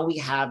how we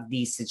have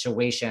these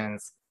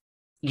situations,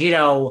 you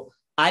know,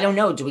 I don't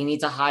know. Do we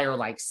need to hire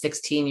like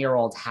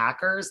 16-year-old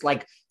hackers?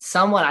 Like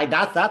someone,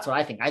 that's what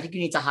I think. I think you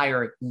need to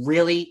hire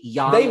really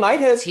young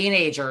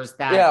teenagers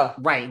that,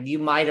 right. You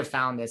might have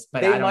found this,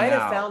 but they might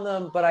have found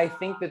them. But I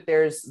think that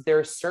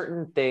there's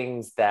certain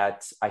things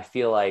that I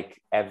feel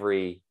like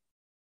every,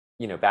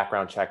 you know,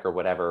 background check or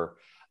whatever.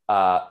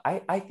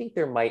 I think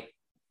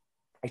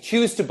I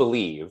choose to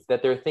believe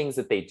that there are things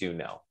that they do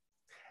know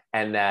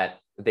and that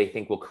they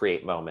think will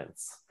create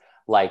moments.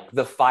 Like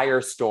the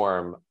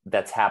firestorm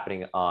that's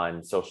happening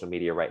on social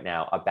media right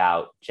now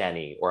about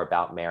Jennie or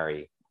about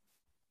Mary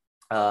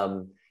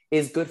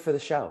is good for the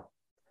show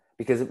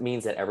because it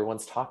means that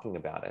everyone's talking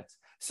about it.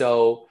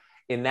 So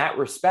in that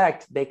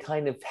respect, they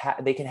kind of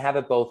they can have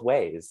it both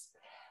ways.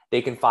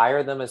 They can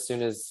fire them as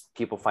soon as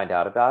people find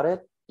out about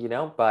it, you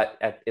know, but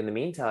in the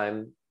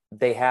meantime,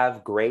 they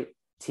have great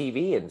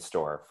TV in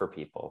store for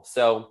people.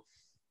 So,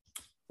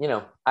 you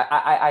know,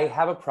 I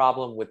have a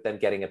problem with them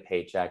getting a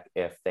paycheck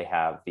if they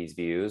have these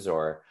views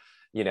or,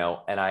 you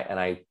know, and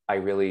I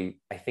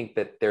think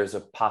that there's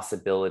a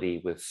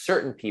possibility with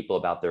certain people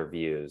about their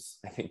views.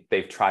 I think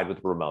they've tried with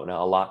Ramona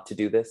a lot to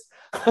do this,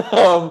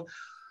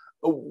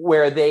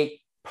 where they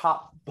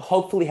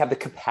hopefully have the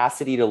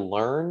capacity to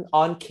learn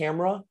on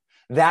camera.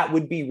 That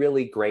would be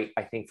really great,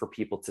 I think, for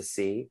people to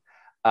see.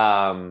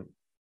 But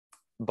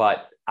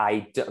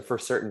for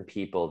certain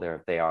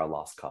people, they are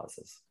lost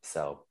causes.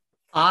 So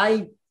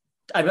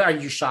are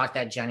you shocked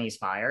that Jennie's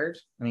fired?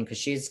 I mean, because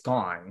she's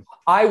gone.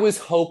 I was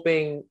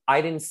hoping, I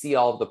didn't see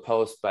all of the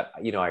posts, but,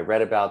 you know, I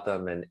read about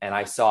them and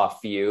I saw a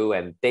few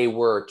and they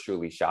were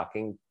truly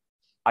shocking.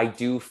 I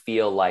do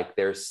feel like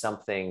there's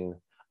something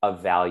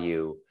of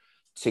value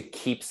to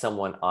keep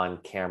someone on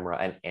camera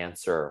and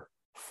answer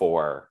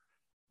for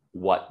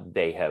what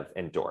they have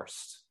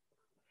endorsed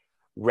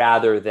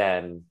rather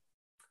than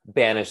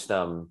banish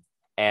them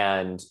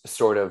and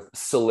sort of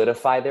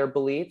solidify their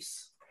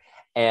beliefs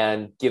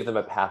and give them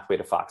a pathway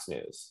to Fox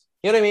News.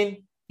 You know what I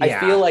mean? Yeah. I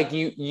feel like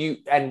you,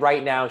 and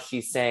right now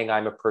she's saying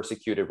I'm a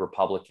persecuted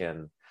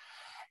Republican.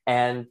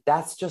 And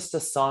that's just a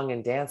song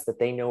and dance that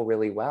they know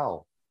really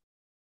well.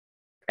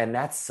 And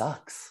that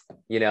sucks,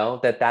 you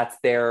know,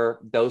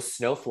 those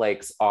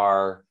snowflakes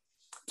are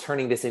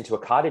turning this into a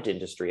cottage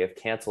industry of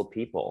canceled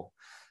people.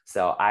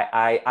 So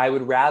I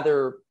would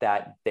rather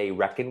that they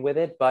reckon with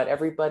it, but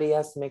everybody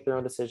has to make their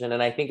own decision.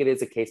 And I think it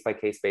is a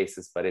case-by-case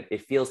basis, but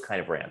it feels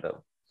kind of random.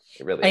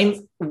 It really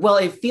is. Well,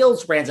 it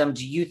feels random.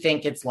 Do you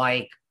think it's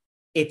like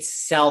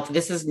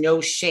this is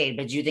no shade,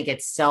 but do you think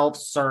it's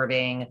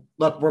self-serving?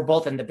 Look, we're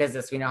both in the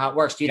business. We know how it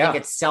works. Do you think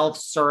it's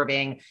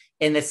self-serving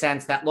in the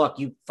sense that, look,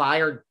 you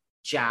fired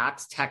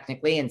Jax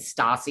technically and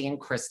Stassi and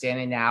Kristen,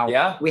 and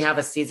now we have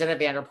a season of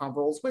Vanderpump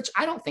Rules, which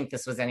I don't think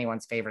this was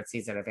anyone's favorite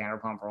season of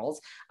Vanderpump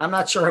Rules. I'm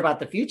not sure about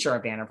the future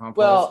of Vanderpump Rules.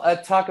 Well, I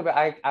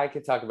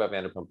could talk about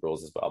Vanderpump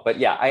Rules as well, but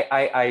yeah,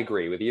 I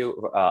agree with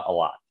you a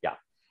lot. Yeah.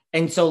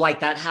 And so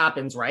like that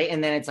happens, right?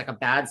 And then it's like a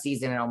bad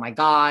season and oh my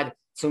God.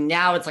 So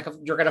now it's like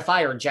you're going to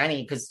fire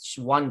Jennie because she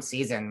won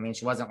season. I mean,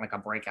 she wasn't like a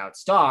breakout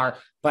star,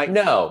 but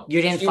no,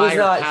 you didn't fire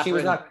Catherine. She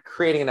was not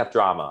creating enough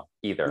drama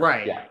either.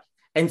 Right. Yeah.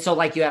 And so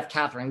like you have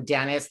Catherine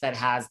Dennis that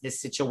has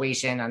this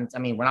situation. And I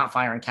mean, we're not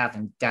firing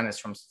Catherine Dennis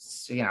from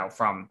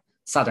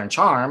Southern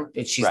Charm.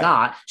 She's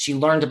not. She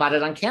learned about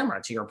it on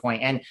camera, to your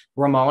point. And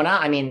Ramona,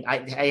 I mean, I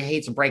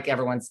hate to break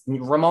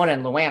Ramona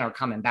and Luann are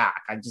coming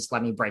back.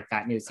 Let me break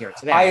that news here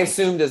today. I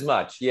assumed as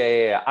much.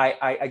 Yeah.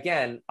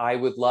 I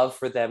would love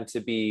for them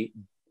to be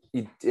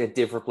at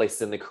different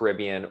places in the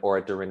Caribbean or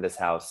at Dorinda's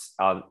house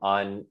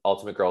on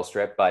Ultimate Girls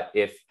Trip. But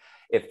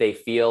if they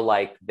feel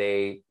like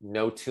they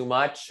know too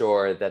much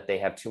or that they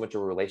have too much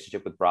of a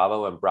relationship with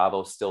Bravo and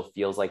Bravo still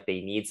feels like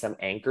they need some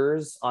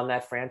anchors on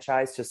that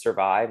franchise to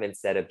survive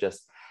instead of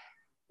just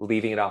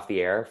leaving it off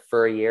the air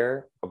for a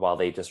year while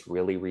they just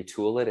really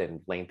retool it and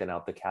lengthen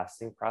out the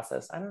casting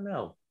process. I don't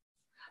know.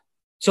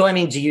 So, I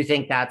mean, do you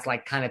think that's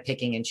like kind of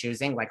picking and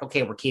choosing? Like,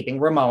 okay, we're keeping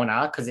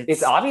Ramona because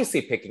it's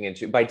obviously picking and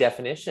choosing by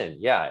definition.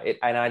 Yeah.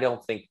 And I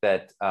don't think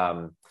that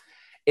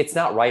it's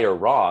not right or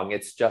wrong.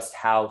 It's just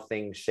how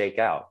things shake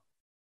out.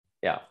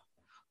 Yeah.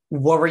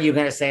 What were you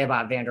going to say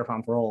about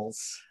Vanderpump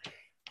Rules?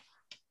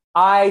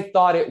 I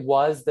thought it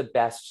was the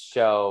best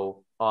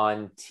show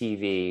on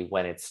TV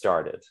when it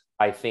started.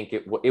 I think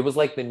it was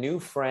like the new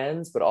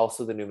Friends, but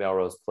also the new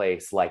Melrose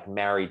Place, like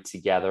married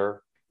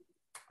together.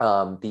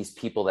 These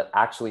people that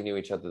actually knew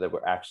each other, that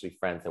were actually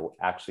friends, that were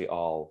actually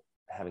all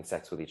having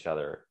sex with each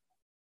other.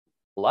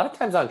 A lot of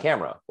times on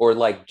camera or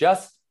like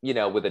just,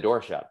 with the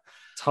door shut.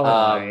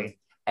 Totally.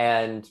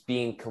 And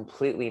being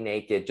completely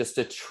naked, just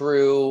a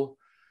true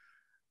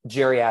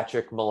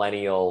geriatric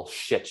millennial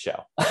shit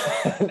show.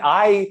 And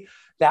I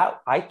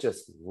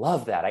just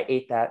love that. I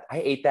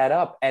ate that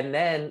up. And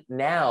then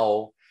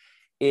now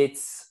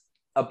it's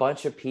a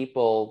bunch of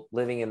people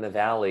living in the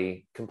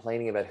Valley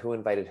complaining about who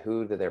invited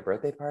who to their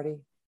birthday party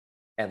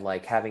and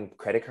like having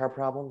credit card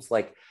problems.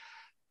 Like,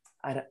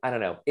 I don't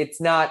know. It's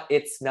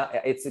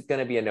going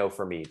to be a no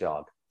for me,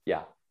 dog.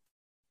 Yeah.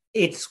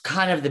 It's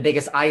kind of the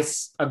biggest. I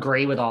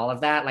agree with all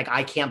of that. Like,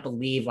 I can't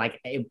believe like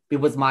it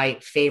was my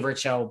favorite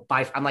show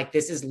I'm like,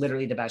 this is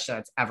literally the best show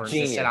that's ever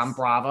existed on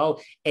Bravo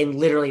and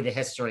literally the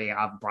history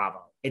of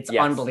Bravo. It's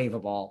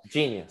unbelievable.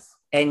 Genius.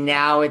 And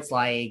now it's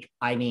like,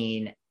 I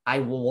mean, I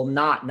will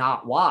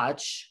not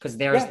watch because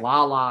there's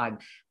Lala,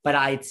 but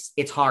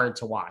it's hard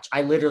to watch.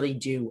 I literally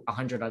do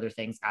 100 other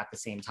things at the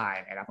same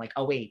time. And I'm like,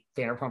 oh wait,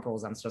 Vanderpump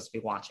Rules, I'm supposed to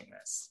be watching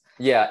this.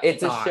 Yeah,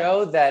 it's a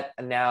show that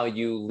now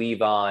you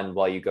leave on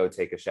while you go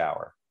take a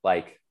shower.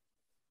 Like,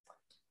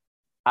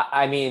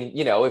 I mean,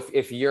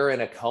 if you're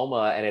in a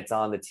coma and it's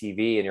on the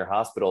TV in your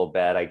hospital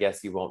bed, I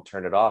guess you won't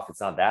turn it off.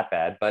 It's not that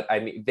bad. But I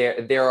mean,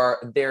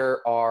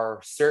 there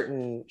are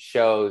certain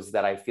shows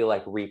that I feel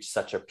like reach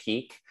such a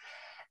peak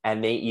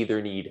and they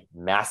either need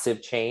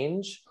massive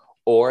change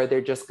or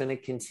they're just going to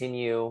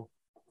continue.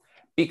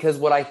 Because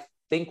what I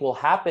think will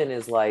happen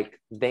is like,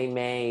 they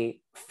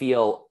may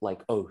feel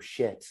like, oh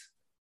shit,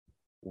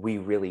 we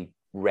really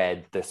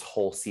read this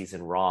whole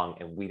season wrong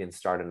and we didn't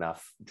start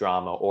enough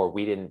drama or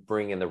we didn't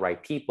bring in the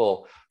right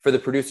people for the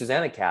producers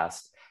and the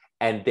cast,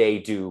 and they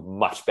do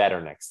much better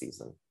next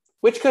season,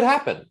 which could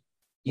happen,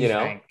 you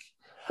know? Think?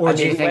 Or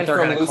do you think they're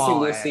going to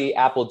call Lucy,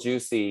 Apple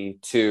Juicy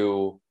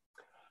to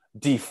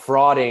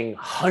defrauding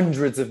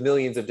hundreds of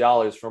millions of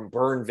dollars from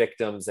burn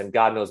victims and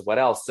God knows what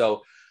else.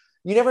 So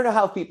you never know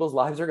how people's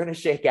lives are going to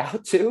shake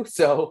out too.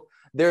 So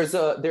there's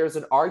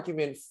an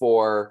argument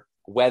for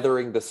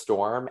weathering the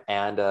storm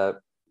and a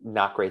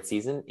not great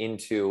season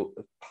into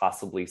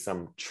possibly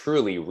some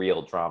truly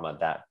real drama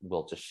that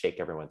will just shake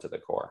everyone to the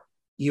core.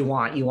 You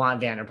want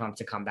Vanderpump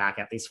to come back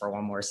at least for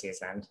one more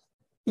season.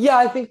 Yeah,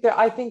 I think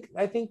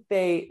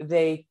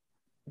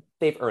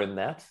they've earned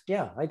that.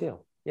 Yeah, I do.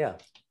 Yeah.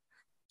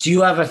 Do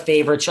you have a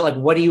favorite show? Like,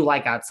 what do you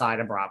like outside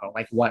of Bravo?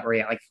 Like, what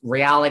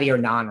reality or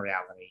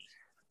non-reality?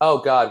 Oh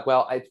God,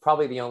 well, it's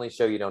probably the only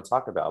show you don't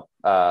talk about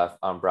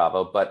on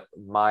Bravo. But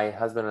my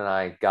husband and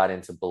I got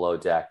into Below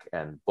Deck,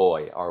 and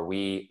boy,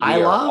 we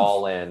are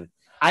all in.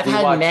 I've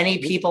had many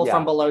people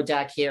from Below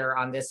Deck here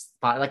on this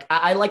spot. Like,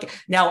 I like.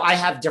 Now I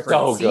have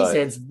different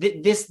seasons.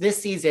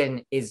 This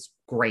season is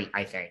great.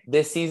 I think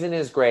this season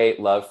is great.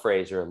 Love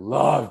Frasier.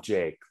 Love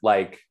Jake.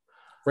 Like,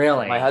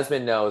 really, my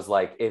husband knows.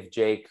 Like, if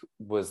Jake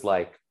was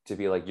like to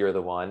be like, you're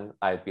the one,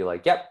 I'd be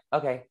like, yep,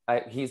 okay.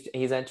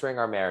 He's entering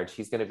our marriage.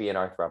 He's going to be in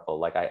our throuple.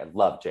 Like, I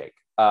love Jake.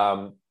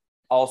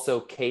 Also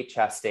Kate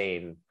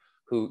Chastain,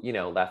 who,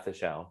 left the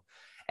show,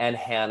 and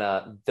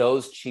Hannah,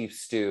 those chief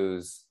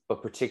stews,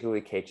 but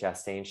particularly Kate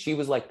Chastain. She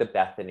was like the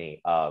Bethany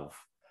of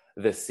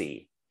the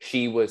sea.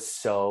 She was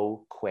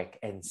so quick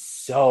and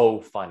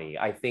so funny.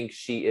 I think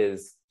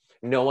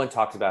no one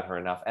talks about her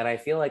enough. And I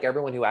feel like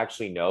everyone who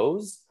actually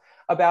knows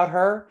about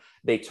her,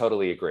 they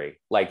totally agree.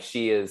 Like,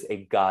 she is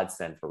a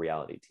godsend for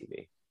reality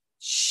TV.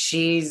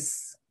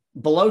 She's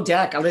Below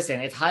Deck. Listen,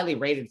 it's highly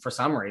rated for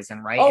some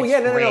reason, right? Oh,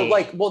 no.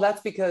 Like, well,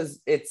 that's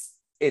because it's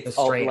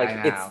straight,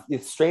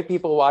 it's straight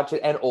people watch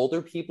it and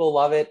older people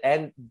love it.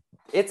 And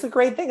it's a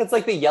great thing. It's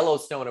like the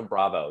Yellowstone of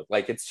Bravo.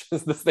 Like, it's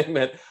just this thing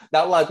that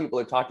not a lot of people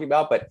are talking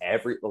about, but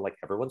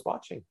everyone's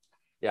watching.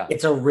 Yeah.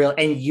 It's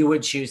and you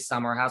would choose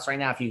Summer House right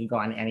now if you could go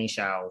on any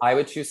show. I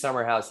would choose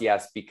Summer House,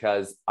 yes,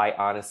 because I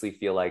honestly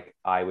feel like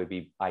I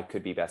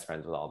could be best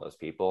friends with all those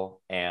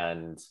people.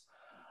 And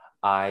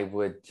I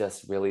would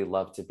just really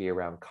love to be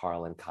around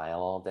Carl and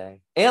Kyle all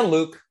day. And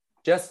Luke,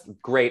 just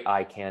great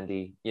eye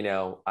candy.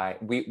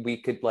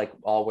 We could like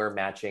all wear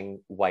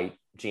matching white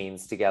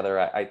jeans together.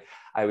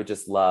 I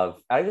just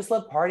love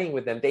partying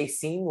with them. They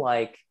seem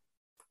like,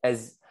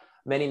 as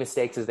many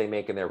mistakes as they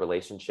make in their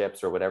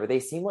relationships or whatever, they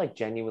seem like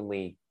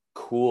genuinely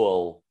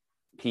cool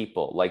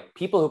people, like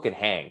people who can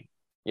hang.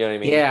 You know what I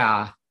mean?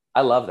 Yeah. I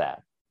love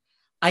that.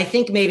 I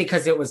think maybe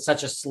because it was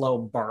such a slow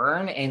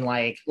burn and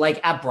like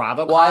at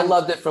BravoCon. Well, I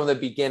loved it from the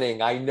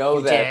beginning. I know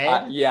You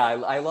that. did?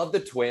 I love the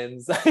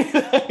twins.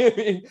 I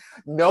mean,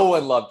 no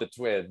one loved the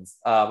twins.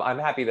 I'm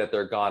happy that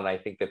they're gone. I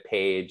think that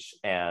Paige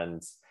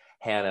and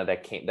Hannah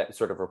that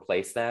sort of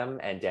replaced them,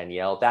 and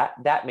Danielle,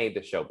 that made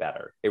the show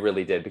better. It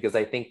really did, because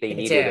I think they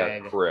needed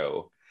a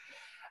crew.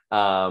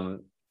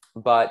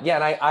 But yeah,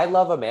 and I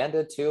love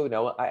Amanda too.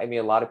 No, I mean,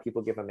 a lot of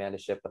people give Amanda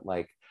shit, but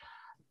like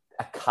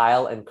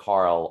Kyle and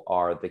Carl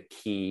are the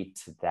key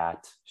to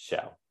that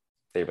show.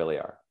 They really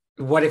are.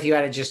 What if you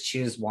had to just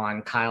choose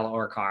one, Kyle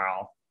or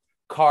Carl?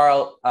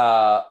 Carl,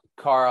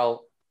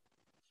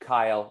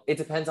 Kyle. It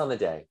depends on the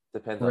day.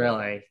 Depends on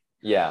really.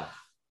 Yeah.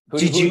 Who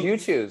did you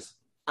choose?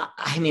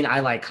 I mean, I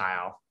like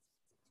Kyle.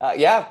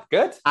 Yeah,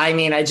 good. I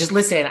mean,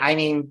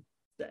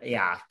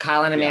 yeah,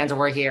 Kyle and Amanda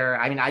were here.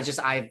 I mean, I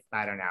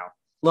don't know.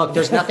 Look,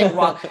 there's nothing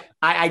wrong.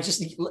 I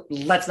just,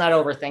 let's not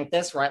overthink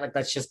this, right? Like,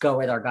 let's just go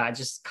with our guy.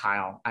 Just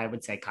Kyle. I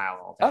would say Kyle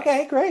all day.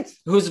 Okay, great.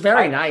 Who's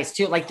very nice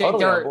too. Like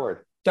totally on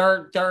board.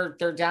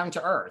 They're down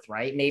to earth,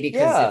 right? Maybe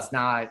because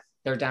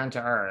they're down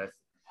to earth.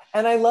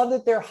 And I love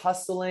that they're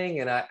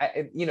hustling. And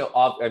I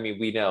mean,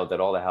 we know that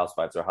all the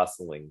housewives are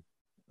hustling,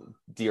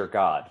 dear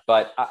God,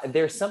 but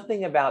there's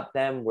something about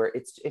them where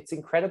it's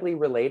incredibly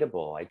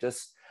relatable.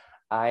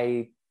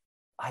 I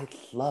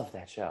love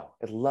that show.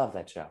 I love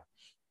that show.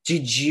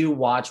 Did you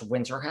watch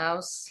Winter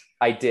House?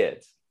 I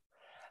did.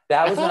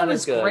 That was not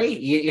as good.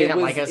 Great. You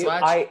didn't like it as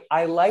much?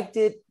 I liked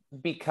it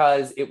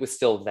because it was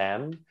still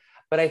them,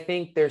 but I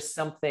think there's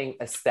something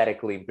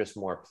aesthetically just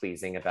more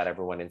pleasing about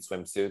everyone in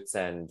swimsuits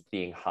and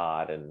being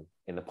hot and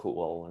in the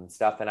pool and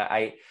stuff. And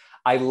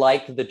I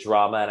liked the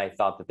drama, and I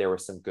thought that there were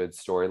some good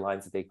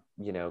storylines that they,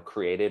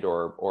 created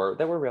or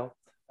that were real.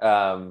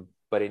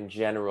 But in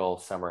general,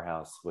 Summer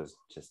House was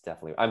just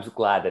definitely, I'm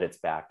glad that it's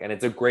back. And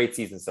it's a great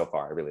season so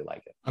far. I really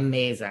like it.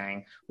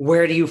 Amazing.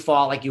 Where do you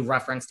fall? Like, you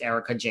referenced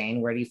Erika Jayne.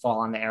 Where do you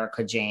fall on the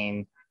Erika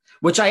Jayne?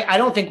 Which I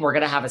don't think we're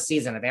going to have a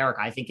season of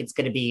Erika. I think it's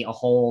going to be a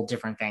whole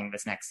different thing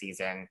this next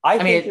season. I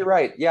think you're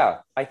right. Yeah.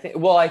 I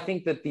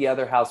think that the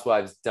other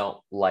housewives don't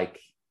like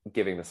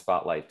giving the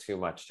spotlight too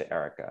much to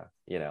Erika,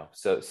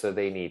 so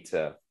they need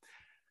to,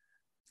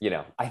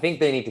 I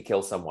think they need to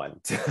kill someone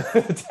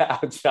to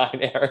outshine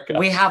Erika.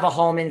 We have a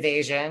home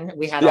invasion.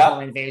 A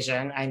home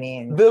invasion. I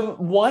mean, the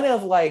one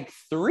of like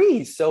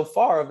 3 so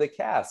far of the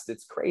cast.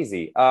 It's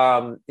crazy.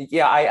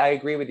 I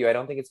agree with you. I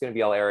don't think it's going to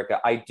be all Erika.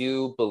 I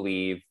do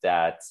believe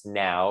that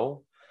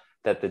now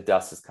that the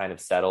dust has kind of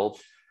settled,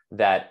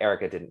 that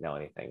Erika didn't know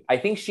anything. I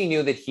think she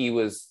knew that he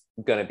was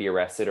going to be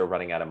arrested or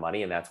running out of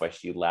money, and that's why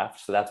she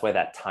left. So that's why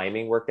that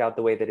timing worked out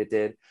the way that it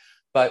did.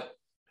 But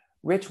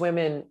rich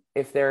women,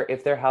 if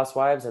they're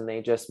housewives and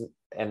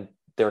and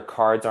their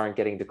cards aren't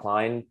getting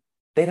declined,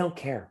 they don't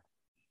care.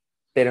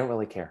 They don't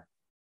really care.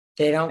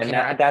 They don't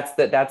care.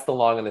 That's the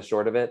long and the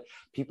short of it.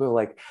 People are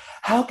like,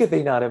 how could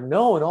they not have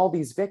known all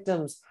these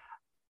victims?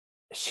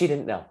 She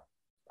didn't know.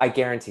 I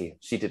guarantee you,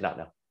 she did not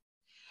know.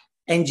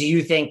 And do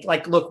you think,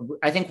 like, look,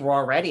 I think we're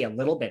already a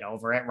little bit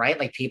over it, right?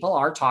 Like, people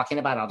are talking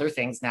about other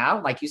things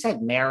now. Like you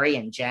said, Mary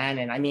and Jen.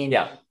 And I mean,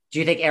 do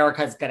you think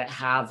Erika's going to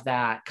have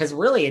that? Because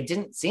really, it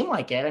didn't seem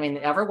like it. I mean,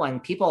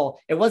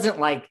 it wasn't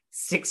like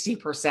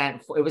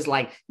 60%. It was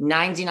like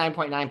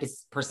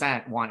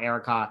 99.9% want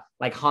Erika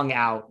like hung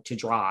out to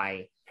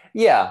dry.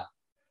 Yeah.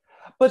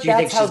 But do you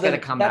think she's going to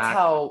come back?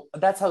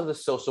 That's how the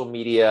social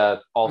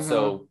media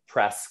also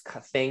press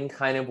thing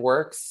kind of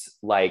works.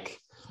 Like,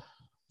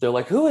 they're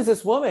like, who is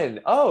this woman?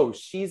 Oh,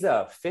 she's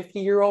a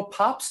 50-year-old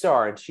pop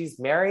star and she's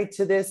married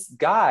to this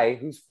guy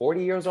who's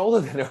 40 years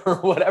older than her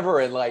or whatever.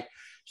 And like,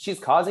 she's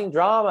causing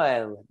drama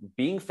and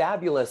being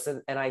fabulous.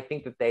 And I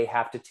think that they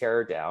have to tear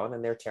her down,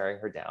 and they're tearing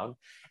her down.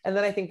 And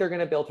then I think they're going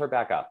to build her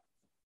back up.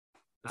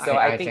 So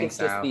I think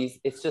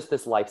it's just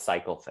this life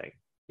cycle thing.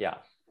 Yeah.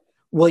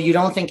 Well, you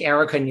don't think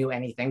Erika knew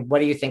anything. What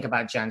do you think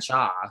about Jen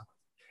Shah?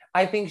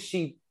 I think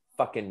she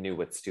fucking knew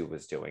what Stu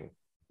was doing.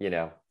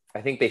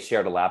 I think they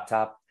shared a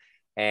laptop.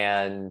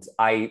 And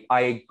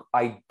I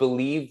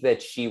believe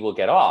that she will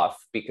get off,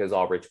 because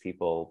all rich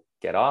people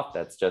get off.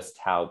 That's just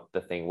how the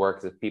thing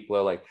works. If people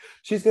are like,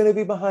 she's going to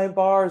be behind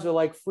bars, or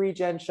like, free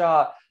Jen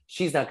Shah,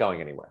 she's not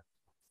going anywhere.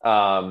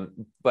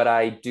 But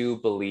I do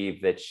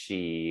believe that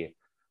she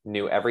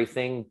knew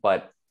everything,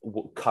 but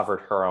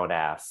covered her own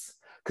ass.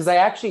 Because I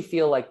actually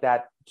feel like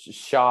that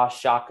Shah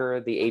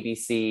shocker, the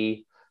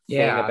ABC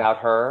thing about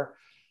her,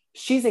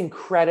 she's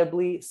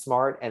incredibly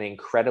smart and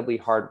incredibly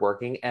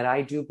hardworking. And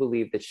I do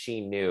believe that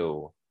she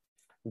knew,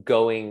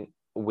 going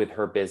with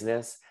her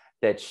business,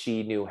 that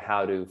she knew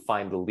how to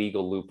find the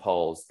legal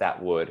loopholes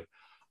that would,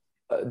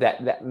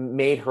 that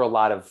made her a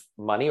lot of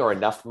money, or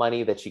enough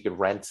money that she could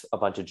rent a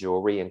bunch of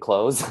jewelry and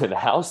clothes in the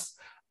house.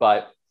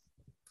 But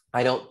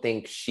I don't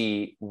think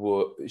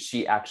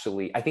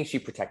I think she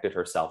protected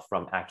herself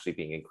from actually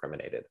being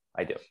incriminated.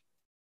 I do.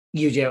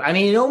 You do. I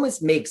mean, it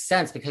almost makes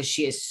sense, because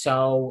she is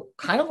so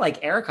kind of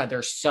like Erika.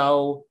 They're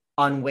so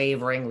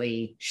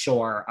unwaveringly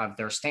sure of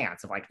their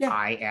stance of like,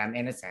 I am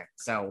innocent.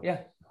 So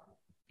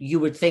you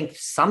would think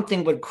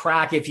something would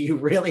crack if you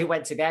really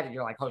went to bed and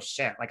you're like, oh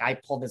shit, like I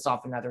pulled this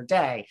off another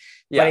day.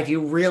 Yeah. But if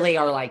you really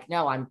are like,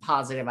 no, I'm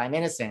positive, I'm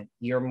innocent,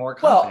 you're more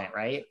confident,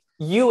 right?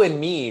 You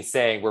and me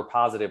saying we're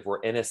positive,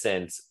 we're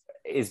innocent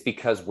is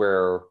because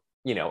we're,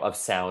 of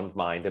sound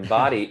mind and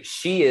body.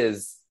 She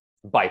is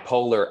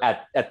bipolar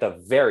at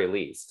the very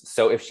least.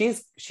 So if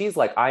she's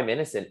like, I'm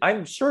innocent,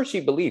 I'm sure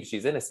she believes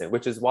she's innocent,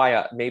 which is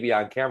why maybe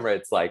on camera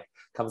it's like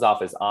comes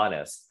off as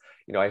honest.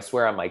 I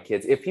swear on my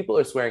kids. If people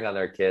are swearing on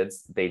their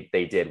kids, they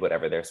did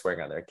whatever they're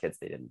swearing on their kids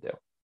they didn't do.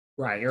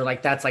 Right. You're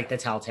like, that's like the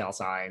telltale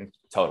sign.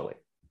 Totally.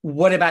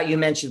 What about, you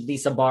mentioned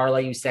Lisa Barlow,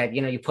 you said,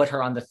 you put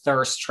her on the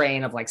thirst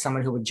train of like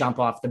someone who would jump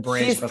off the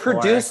bridge. She's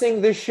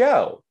producing the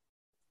show.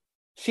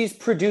 She's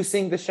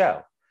producing the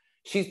show.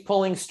 She's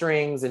pulling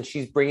strings and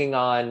she's bringing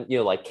on,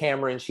 like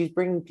Cameron, she's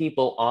bringing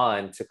people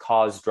on to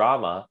cause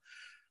drama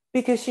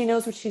because she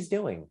knows what she's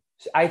doing.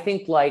 I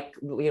think like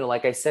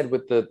I said,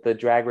 with the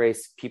Drag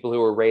Race, people who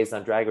were raised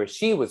on Drag Race,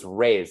 she was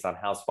raised on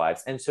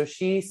Housewives. And so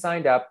she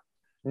signed up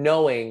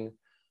knowing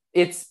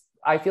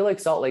I feel like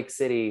Salt Lake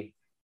City,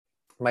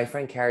 my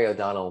friend Carrie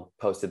O'Donnell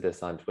posted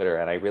this on Twitter,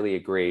 and I really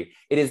agree.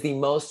 It is the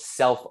most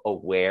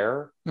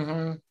self-aware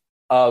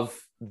of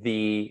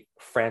the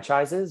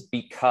franchises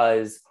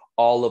because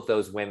all of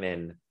those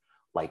women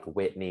like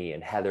Whitney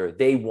and Heather,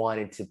 they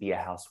wanted to be a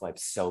housewife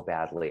so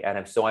badly.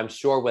 And so I'm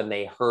sure when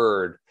they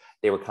heard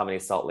they were coming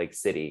to Salt Lake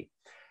City,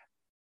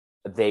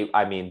 they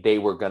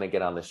were going to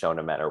get on the show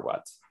no matter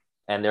what.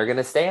 And they're going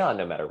to stay on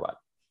no matter what.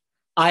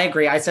 I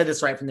agree. I said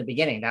this right from the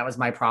beginning. That was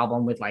my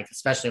problem with like,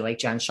 especially like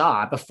Jen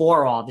Shah.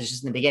 Before all this,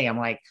 just in the beginning, I'm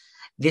like,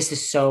 this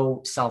is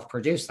so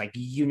self-produced. Like,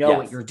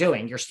 what you're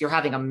doing. You're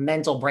having a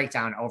mental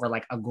breakdown over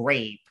like a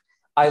grape.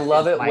 I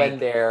love it when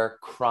they're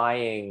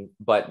crying,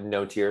 but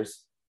no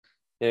tears.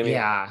 You know what I mean?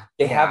 Yeah.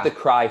 They have the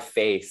cry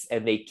face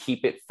and they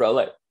keep it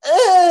like,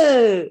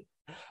 ugh!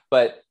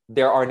 But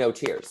there are no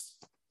tears.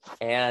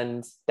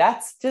 And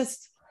that's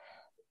just,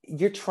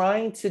 you're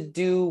trying to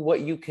do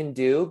what you can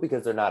do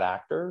because they're not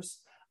actors.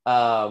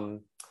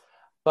 But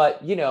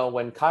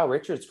when Kyle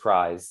Richards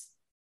cries,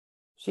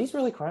 she's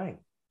really crying.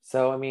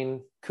 So,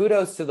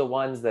 kudos to the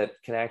ones that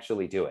can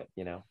actually do it,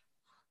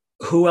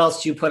 Who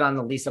else do you put on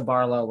the Lisa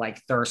Barlow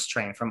like thirst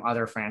train from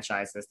other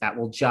franchises that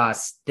will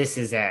just, this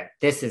is it.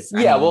 This is,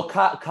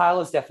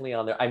 Kyle is definitely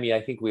on there.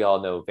 I think we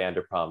all know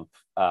Vanderpump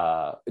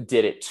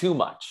did it too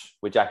much,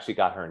 which actually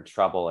got her in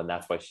trouble. And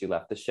that's why she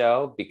left the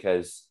show,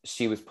 because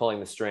she was pulling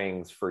the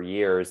strings for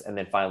years. And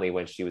then finally,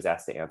 when she was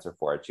asked to answer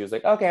for it, she was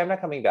like, okay, I'm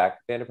not coming back.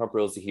 Vanderpump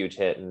Rules is a huge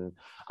hit. And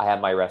I have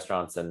my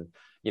restaurants and,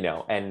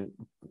 and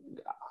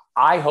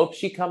I hope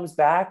she comes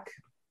back,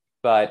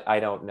 but I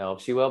don't know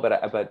if she will,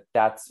 but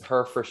that's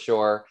her for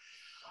sure.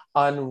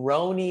 On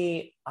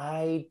Roni,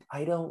 I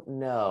don't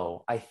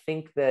know. I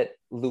think that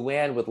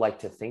Luann would like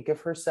to think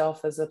of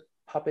herself as a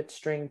puppet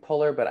string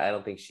puller, but I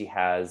don't think she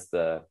has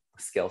the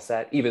skill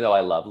set, even though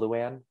I love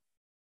Luann.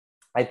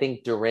 I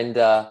think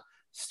Dorinda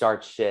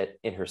starts shit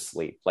in her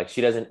sleep. Like,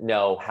 she doesn't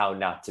know how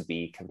not to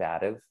be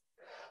combative.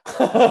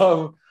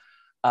 I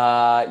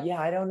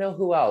don't know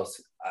who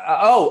else.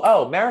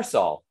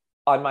 Marisol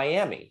on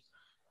Miami.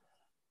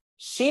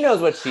 She knows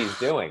what she's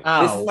doing.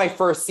 Oh. This is my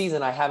first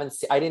season.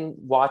 I didn't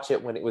watch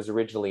it when it was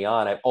originally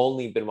on. I've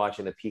only been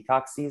watching the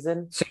Peacock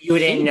season. So you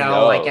didn't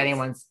know like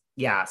anyone's,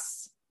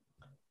 yes.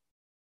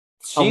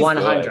 She's a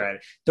 100. Good.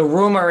 The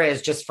rumor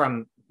is, just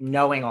from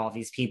knowing all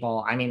these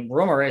people,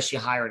 rumor is she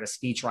hired a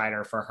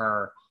speechwriter for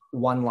her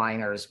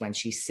one-liners when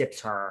she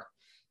sips her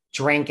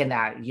drink, and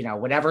that,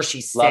 whatever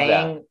she's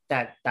saying,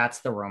 that's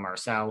the rumor.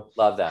 So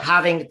love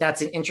that.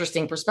 That's an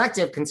interesting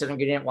perspective considering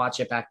you didn't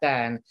watch it back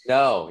then.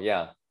 No,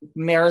 yeah.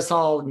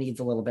 Marisol needs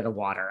a little bit of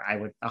water. I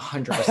would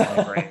 100%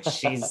 agree.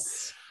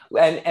 She's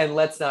and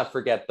let's not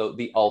forget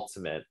the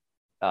ultimate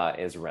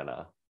is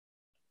Rinna.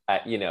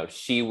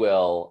 She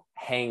will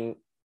hang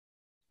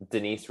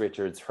Denise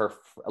Richards, her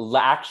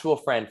actual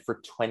friend,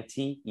 for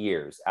 20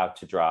 years out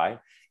to dry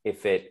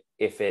if it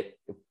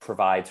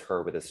provides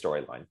her with a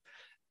storyline.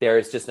 There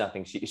is just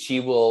nothing. She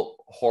will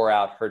whore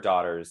out her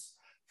daughters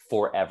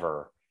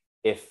forever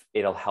if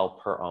it'll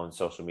help her own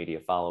social media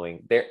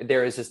following.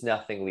 There is just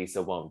nothing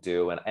Lisa won't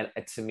do. And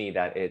to me,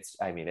 that it's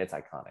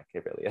iconic.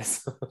 It really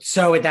is.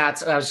 So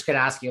that's, I was just going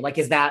to ask you, like,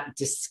 is that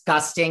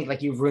disgusting?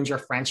 Like, you've ruined your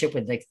friendship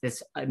with like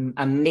this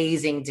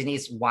amazing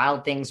Denise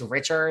Wild Things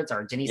Richards,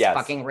 or Denise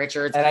fucking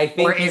Richards? And I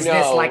think, or is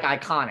this like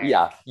iconic?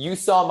 Yeah. You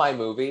saw my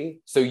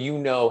movie, so you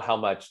know how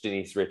much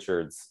Denise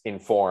Richards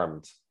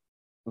informed,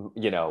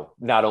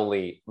 not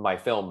only my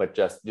film, but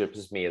just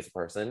me as a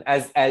person,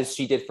 as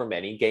she did for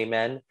many gay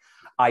men.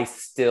 I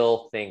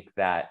still think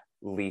that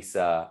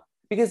Lisa,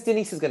 because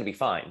Denise is going to be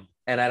fine.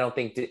 And I don't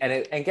think,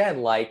 and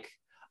again, like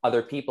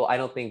other people, I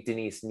don't think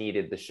Denise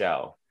needed the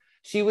show.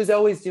 She was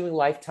always doing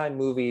Lifetime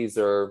movies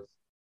or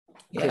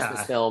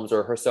Christmas films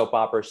or her soap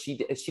opera. She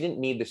didn't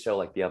need the show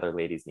like the other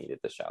ladies needed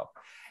the show.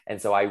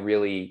 And so I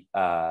really,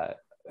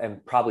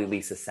 and probably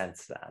Lisa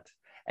sensed that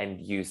and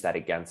used that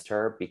against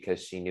her,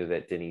 because she knew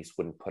that Denise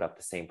wouldn't put up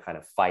the same kind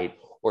of fight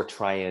or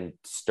try and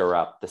stir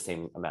up the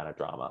same amount of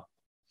drama.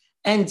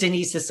 And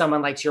Denise is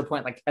someone, like, to your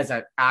point, like, as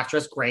an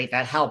actress, great,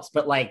 that helps.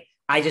 But like,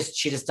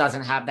 she just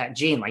doesn't have that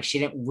gene. Like, she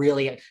didn't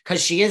really,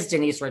 because she is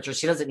Denise Richards.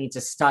 She doesn't need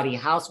to study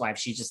Housewives.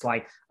 She's just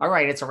like, all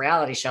right, it's a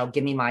reality show.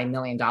 Give me my $1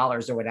 million or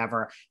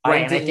whatever.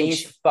 Right. I'm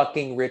Denise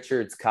fucking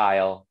Richards,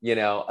 Kyle, you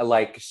know,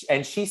 like,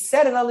 and she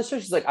said it on the show.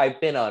 She's like,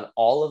 I've been on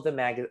all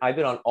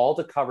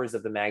the covers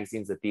of the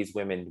magazines that these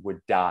women would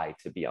die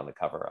to be on the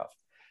cover of.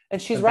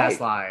 And she's right. Best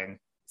line.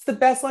 It's the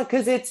best line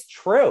because it's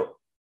true.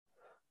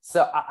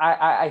 So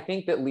I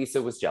think that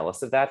Lisa was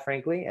jealous of that,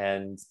 frankly.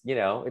 And, you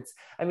know,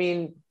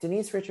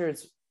 Denise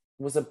Richards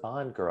was a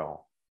Bond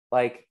girl.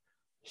 Like,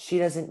 she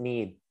doesn't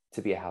need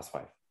to be a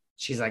housewife.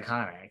 She's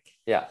iconic.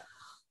 Yeah.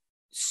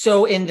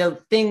 So in the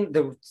thing,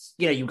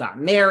 you got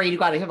married, you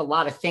have a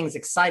lot of things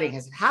exciting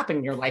has happened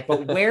in your life,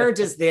 but where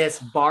does this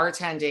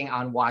bartending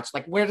on Watch,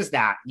 like, where does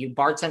that, you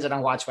bartended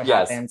on Watch What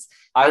Happens?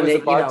 I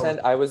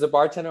was a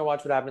bartender on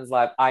Watch What Happens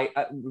Live. I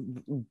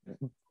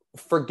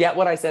forget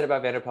what I said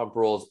about Vanderpump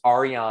Rules.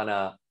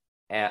 Ariana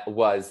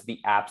was the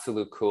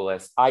absolute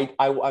coolest.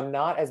 I'm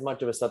not as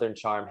much of a Southern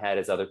charm head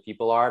as other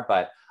people are,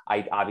 but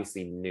I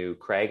obviously knew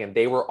Craig, and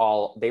they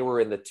were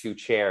in the two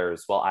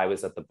chairs while I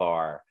was at the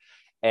bar.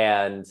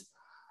 And,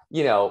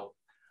 you know,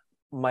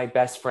 my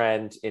best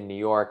friend in New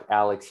York,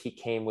 Alex, he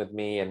came with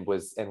me and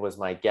was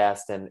my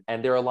guest. And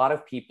there are a lot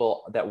of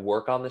people that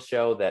work on the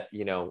show that,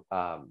 you know,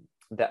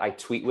 that I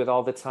tweet with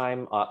all the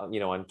time,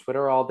 you know, on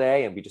Twitter all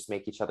day, and we just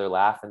make each other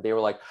laugh. And they were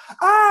like,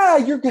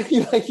 you're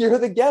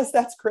the guest.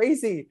 That's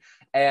crazy.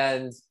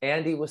 And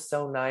Andy was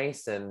so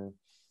nice. And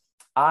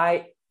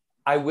I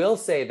will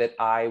say that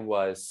I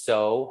was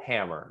so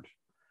hammered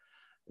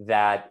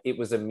that it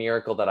was a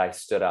miracle that I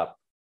stood up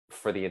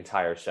for the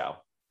entire show,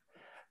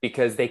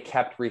 because they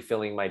kept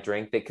refilling my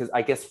drink, because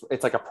I guess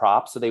it's like a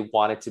prop. So they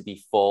want it to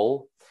be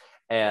full.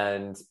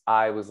 And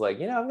I was like,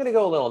 you know, I'm going to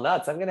go a little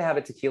nuts. I'm going to have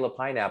a tequila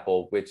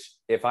pineapple, which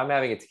if I'm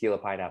having a tequila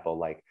pineapple,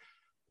 like,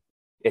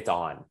 it's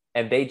on.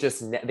 And they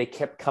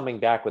kept coming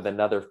back with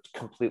another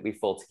completely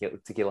full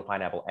tequila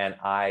pineapple. And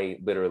I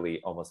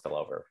literally almost fell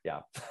over. Yeah.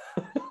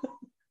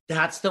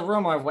 That's the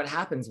rumor of what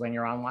happens when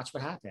you're on Watch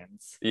What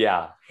Happens.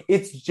 Yeah.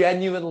 It's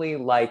genuinely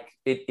like,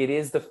 it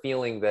is the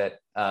feeling that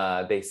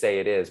they say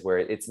it is, where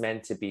it's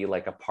meant to be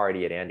like a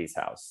party at Andy's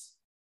house.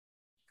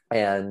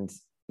 And,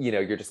 you know,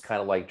 you're just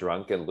kind of like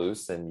drunk and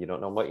loose and you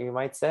don't know what you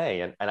might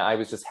say. And I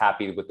was just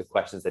happy with the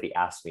questions that he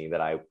asked me, that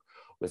I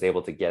was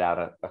able to get out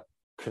a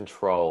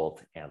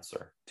controlled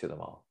answer to them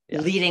all.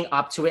 Yeah. Leading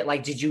up to it,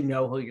 like, did you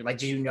know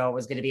did you know it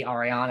was going to be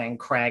Ariana and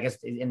Craig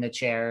in the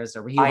chairs,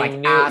 or were you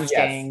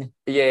asking?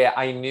 Yes. Yeah,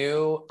 I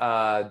knew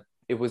I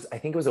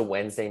think it was a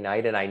Wednesday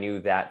night, and I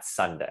knew that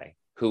Sunday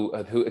who,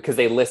 because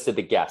they listed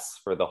the guests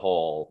for the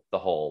whole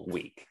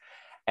week.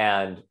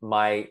 And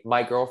my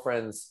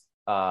girlfriends,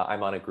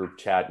 I'm on a group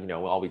chat, you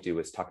know, all we do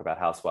is talk about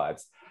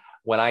Housewives.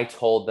 When I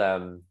told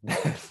them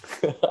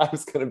that I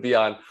was going to be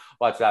on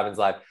Watch What Happens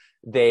Live,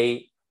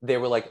 they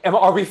were like,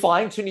 are we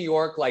flying to New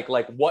York? Like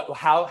what,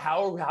 how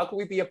can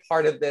we be a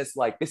part of this?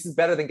 Like, this is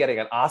better than getting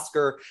an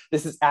Oscar.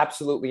 This is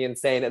absolutely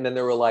insane. And then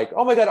they were like,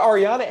 oh my God,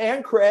 Ariana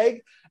and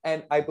Craig.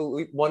 And I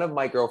believe one of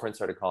my girlfriends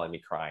started calling me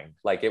crying.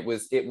 Like, it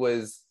was a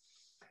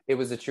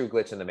true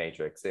glitch in the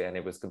Matrix, and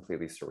it was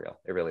completely surreal.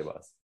 It really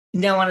was.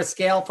 Now, on a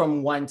scale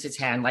from 1 to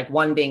 10, like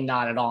 1 being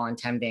not at all and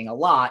 10 being a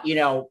lot, you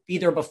know,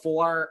 either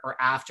before or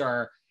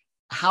after,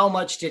 how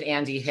much did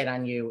Andy hit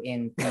on you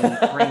in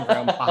the green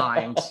room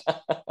behind?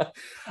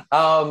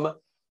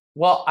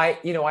 Well,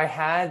 I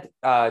had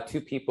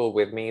 2 people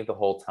with me the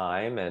whole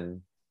time,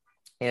 and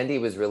Andy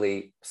was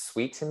really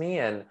sweet to me,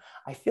 and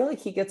I feel like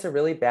he gets a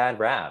really bad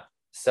rap.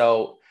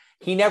 So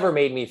he never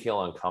made me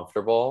feel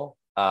uncomfortable.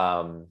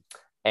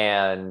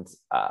 And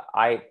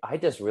I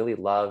just really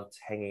loved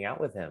hanging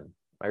out with him.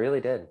 I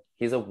really did.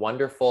 He's a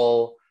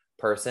wonderful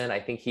person. I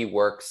think he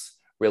works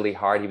really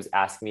hard. He was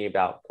asking me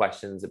about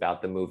questions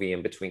about the movie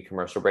in between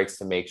commercial breaks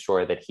to make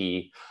sure that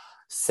he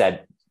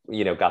said,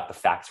 you know, got the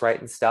facts right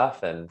and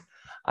stuff. And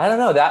I don't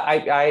know that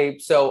I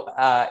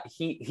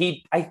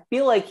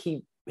feel like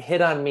he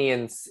hit on me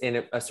in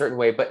a certain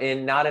way, but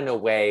not in a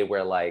way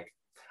where like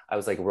I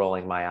was like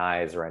rolling my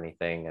eyes or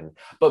anything.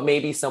 But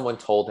maybe someone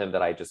told him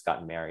that I just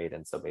got married,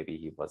 and so maybe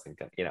he wasn't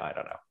gonna, you know, I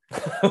don't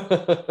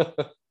know.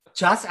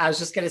 I was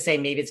just going to say,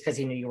 maybe it's because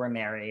he knew you were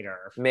married,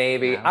 or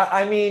maybe. You know.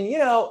 I mean, you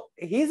know,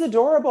 he's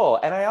adorable.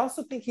 And I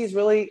also think he's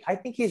really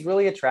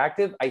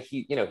attractive.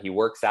 He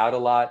works out a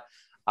lot.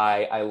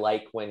 I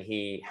like when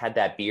he had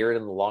that beard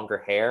and the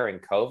longer hair in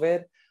COVID.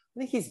 I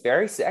think he's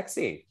very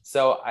sexy.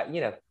 So,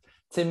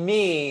 to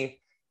me,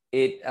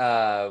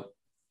 I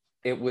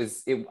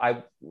was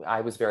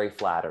very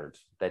flattered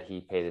that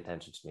he paid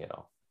attention to me at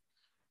all.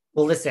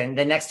 Well, listen,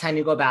 the next time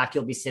you go back,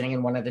 you'll be sitting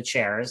in one of the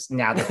chairs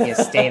now that the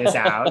estate is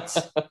out.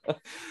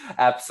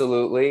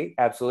 Absolutely.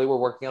 Absolutely. We're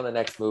working on the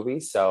next movie,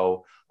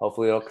 so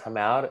hopefully it'll come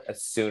out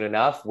soon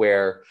enough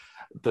where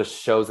the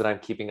shows that I'm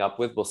keeping up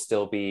with will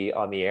still be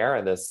on the air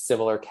and a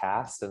similar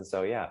cast. And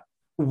so, yeah.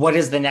 What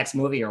is the next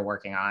movie you're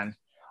working on?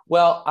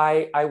 Well,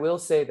 I will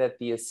say that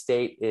The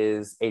Estate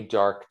is a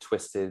dark,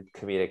 twisted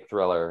comedic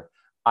thriller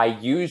I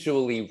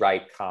usually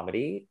write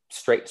comedy,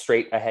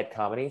 straight ahead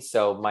comedy.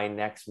 So my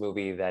next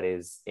movie that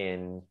is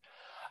in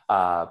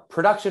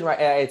production, right?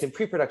 It's in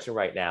pre-production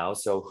right now.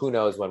 So who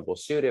knows when we'll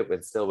shoot it,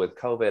 but still with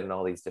COVID and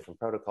all these different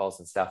protocols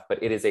and stuff.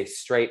 But it is a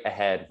straight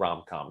ahead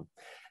rom-com.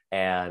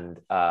 And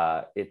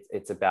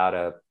it's about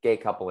a gay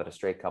couple and a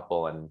straight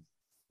couple and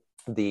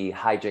the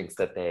hijinks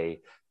that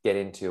they get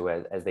into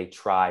as they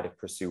try to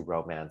pursue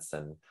romance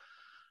and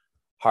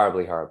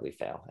horribly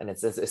fail. And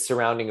it's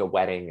surrounding a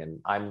wedding, and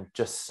I'm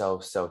just so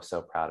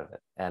proud of it.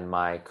 And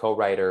my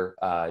co-writer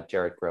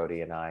Jared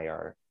Grody and I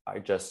are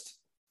just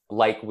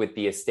like with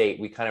The Estate.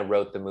 We kind of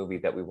wrote the movie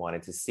that we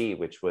wanted to see,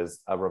 which was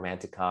a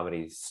romantic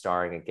comedy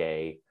starring a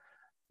gay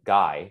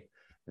guy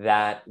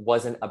that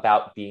wasn't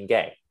about being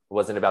gay. It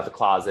wasn't about the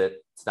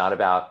closet. It's not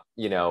about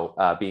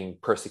being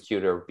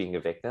persecuted or being a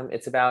victim.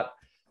 It's about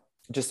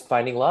just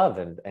finding love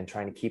and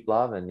trying to keep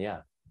love. And yeah,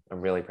 I'm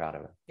really proud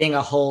of it. Being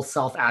a whole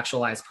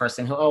self-actualized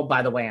person who, oh,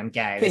 by the way, I'm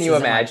gay. Can you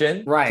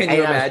imagine? Right. Can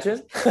you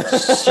imagine?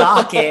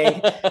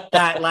 Shocking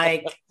that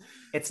like,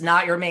 it's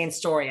not your main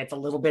story. It's a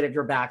little bit of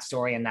your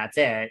backstory and that's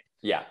it.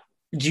 Yeah.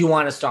 Do you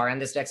want to star in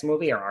this next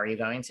movie or are you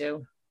going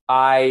to?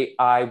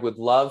 I would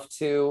love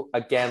to,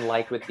 again,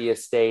 like with The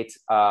Estate,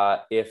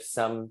 if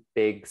some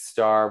big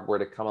star were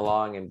to come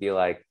along and be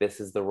like, this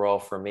is the role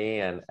for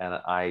me. And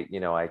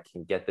I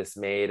can get this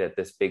made at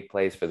this big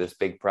place for this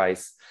big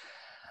price.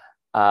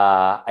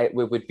 It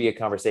would be a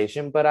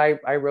conversation, but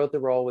I wrote the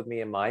role with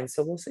me in mind.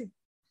 So we'll see.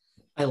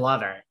 I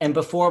love it. And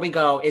before we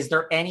go, is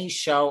there any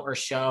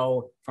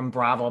show from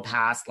Bravo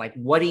past? Like,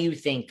 what do you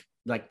think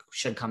like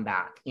should come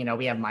back?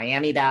 We have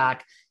Miami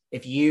back.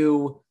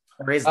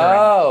 Or is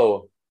there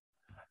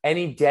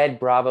any dead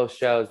Bravo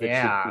shows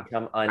that should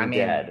become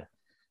undead?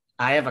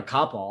 I have a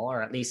couple,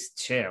 or at least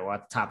two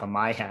at the top of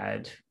my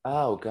head.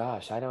 Oh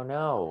gosh, I don't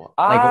know.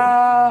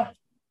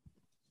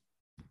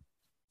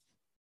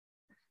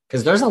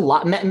 Because there's a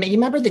lot. You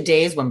remember the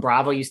days when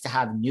Bravo used to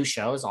have new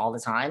shows all the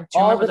time? Do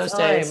you remember those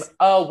days?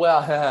 Oh,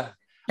 well,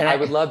 and I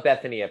would love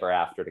Bethany Ever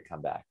After to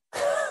come back.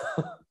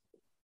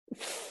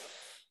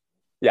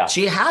 Yeah.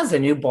 She has a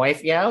new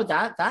boyfriend.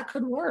 That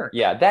could work.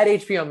 Yeah, that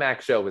HBO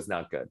Max show was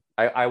not good.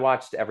 I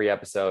watched every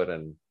episode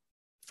and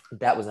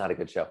that was not a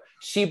good show.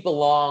 She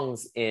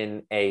belongs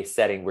in a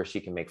setting where she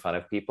can make fun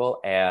of people,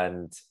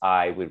 and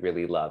I would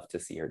really love to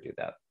see her do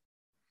that.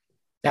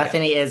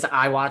 Bethany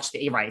I watched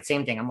right,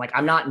 same thing. I'm like,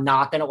 I'm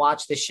not going to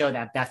watch this show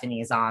that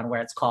Bethany is on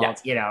where it's called,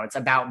 it's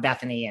about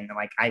Bethany, and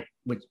like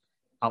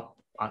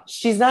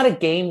she's not a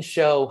game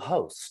show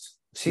host.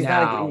 She's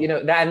not,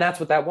 and that's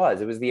what that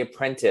was. It was The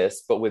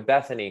Apprentice, but with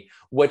Bethany,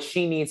 what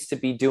she needs to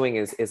be doing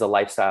is a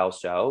lifestyle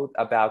show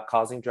about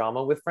causing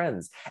drama with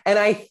friends. And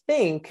I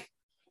think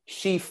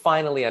she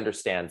finally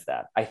understands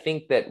that. I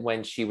think that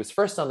when she was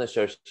first on the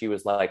show, she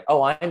was like,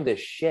 oh, I'm the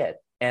shit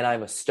and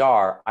I'm a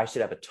star. I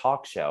should have a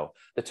talk show.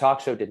 The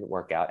talk show didn't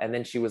work out. And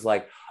then she was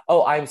like,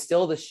 oh, I'm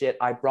still the shit.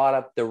 I brought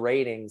up the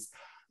ratings.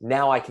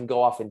 Now I can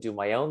go off and do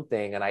my own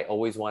thing. And I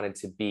always wanted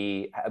to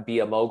be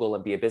a mogul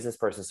and be a business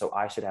person. So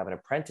I should have an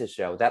apprentice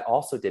show. That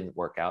also didn't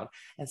work out.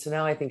 And so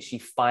now I think she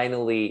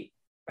finally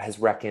has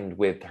reckoned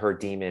with her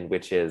demon,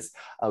 which is,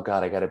 oh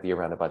God, I got to be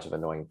around a bunch of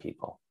annoying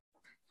people.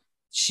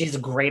 She's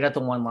great at the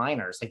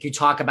one-liners. Like you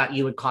talk about,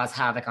 you would cause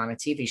havoc on a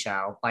TV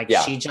show. Like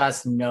she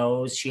just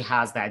knows she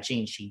has that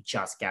gene. She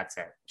just gets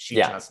it. She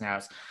just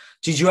knows.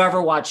 Did you ever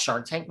watch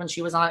Shark Tank when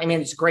she was on? I mean,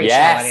 it's a great show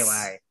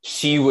anyway.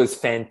 She was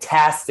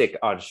fantastic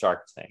on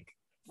Shark Tank.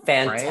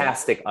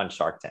 Fantastic on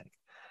Shark Tank.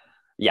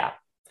 Yeah.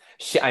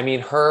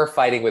 Her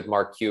fighting with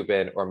Mark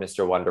Cuban or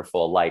Mr.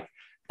 Wonderful, like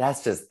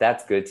that's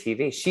good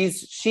TV.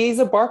 She's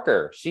a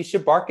barker. She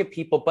should bark at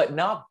people, but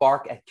not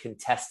bark at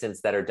contestants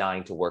that are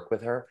dying to work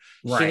with her.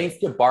 Right. She needs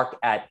to bark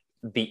at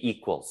the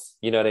equals.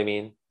 You know what I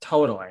mean?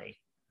 Totally.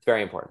 It's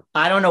very important.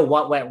 I don't know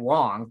what went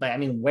wrong, but I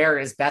mean, where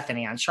is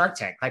Bethany on Shark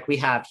Tank? Like we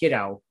have,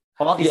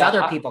 all these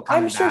other people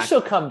coming back. I'm sure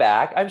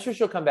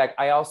she'll come back.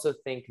 I also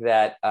think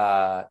that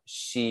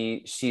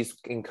she's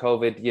in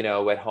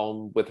COVID, at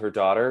home with her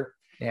daughter.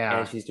 Yeah.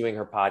 And she's doing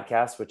her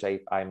podcast, which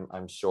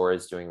I'm sure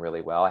is doing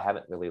really well. I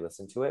haven't really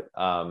listened to it.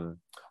 Or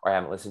I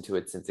haven't listened to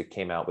it since it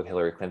came out with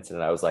Hillary Clinton.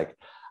 And I was like,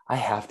 I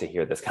have to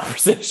hear this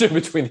conversation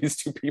between these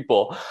two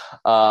people.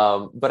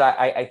 But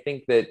I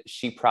think that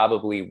she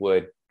probably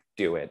would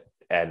do it.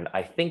 And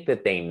I think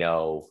that they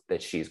know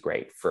that she's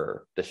great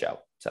for the show.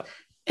 So.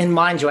 And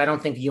mind you, I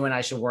don't think you and I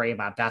should worry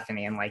about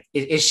Bethany and like,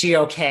 is she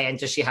okay? And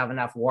does she have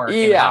enough work?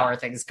 And how are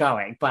things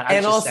going? But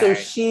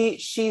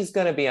she's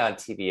going to be on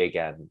TV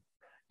again.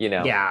 She's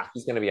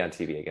going to be on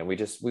TV again. We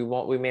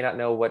may not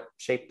know what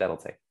shape that'll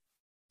take.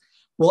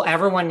 Well,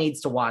 everyone needs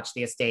to watch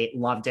The Estate.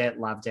 Loved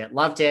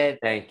it.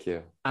 Thank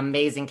you.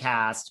 Amazing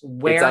cast.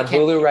 It's on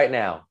Hulu right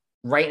now.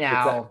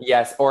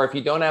 Yes, or if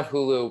you don't have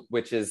Hulu,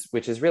 which is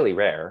really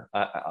rare,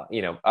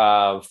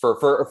 for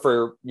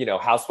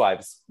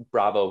housewives,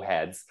 Bravo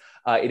heads,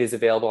 it is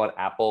available on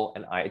Apple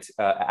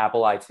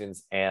iTunes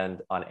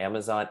and on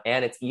Amazon,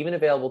 and it's even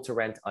available to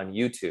rent on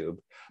YouTube.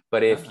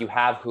 But if you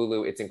have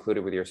Hulu, it's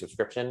included with your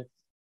subscription.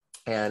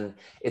 And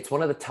it's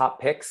one of the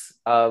top picks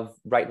of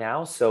right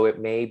now. So it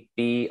may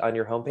be on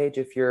your homepage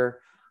if you're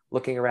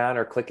looking around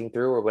or clicking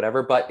through or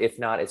whatever. But if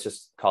not, it's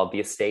just called The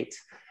Estate.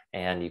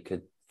 And you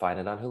could find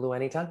it on Hulu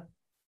anytime.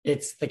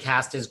 The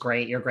cast is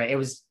great. You're great.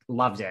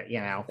 Loved it,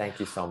 Thank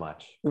you so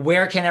much.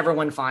 Where can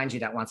everyone find you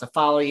that wants to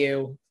follow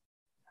you?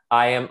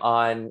 I am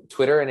on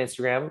Twitter and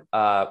Instagram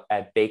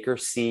at Baker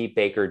C.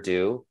 Baker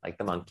Do, like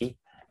the monkey.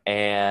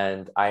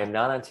 And I am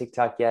not on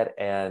TikTok yet.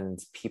 And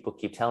people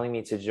keep telling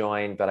me to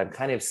join, but I'm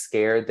kind of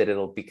scared that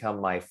it'll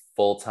become my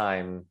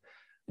full-time.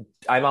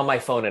 I'm on my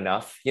phone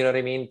enough, you know what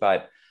I mean?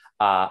 But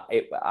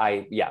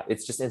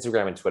it's just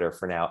Instagram and Twitter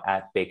for now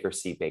at Baker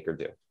C. Baker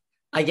Do.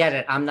 I get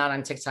it. I'm not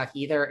on TikTok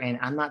either. And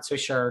I'm not so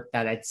sure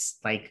that it's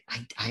like,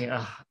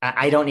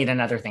 I don't need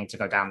another thing to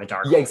go down the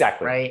dark. Yeah,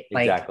 exactly. Right.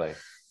 Exactly.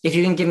 If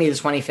you can give me the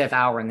 25th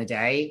hour in the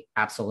day,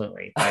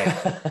 absolutely.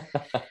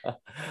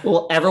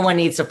 Well, everyone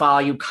needs to follow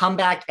you. Come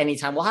back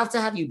anytime. We'll have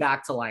to have you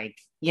back to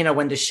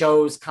when the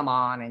shows come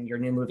on and your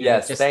new movie.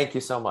 Yes, thank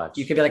you so much.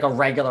 You could be like a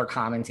regular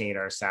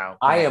commentator. So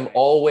I am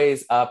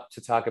always up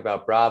to talk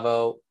about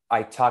Bravo.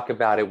 I talk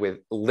about it with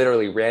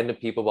literally random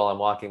people while I'm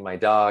walking my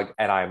dog,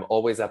 and I'm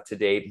always up to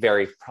date.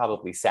 Very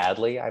probably,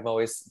 sadly, I'm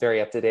always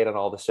very up to date on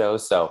all the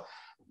shows. So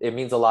it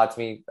means a lot to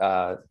me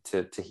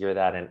to hear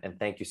that. And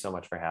thank you so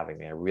much for having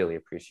me. I really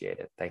appreciate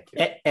it. Thank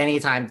you.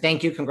 Anytime.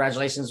 Thank you.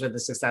 Congratulations with the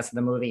success of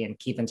the movie, and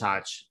keep in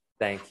touch.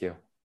 Thank you.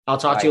 I'll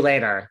talk to you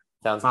later.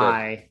 Sounds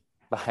Bye.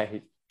 Good.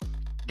 Bye.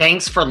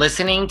 Thanks for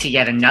listening to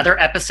yet another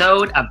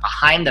episode of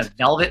Behind the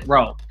Velvet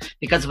Rope.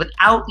 Because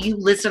without you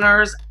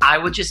listeners, I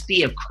would just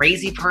be a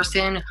crazy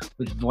person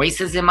with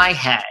voices in my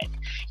head.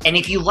 And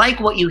if you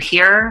like what you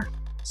hear,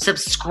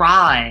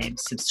 subscribe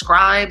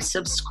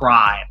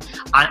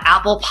on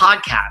Apple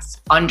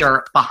Podcasts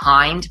under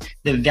Behind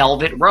the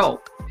Velvet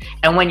Rope.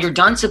 And when you're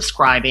done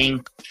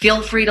subscribing,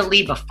 feel free to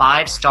leave a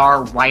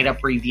 5-star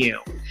write-up review,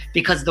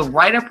 because the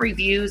write-up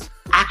reviews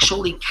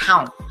actually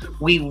count.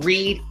 We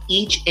read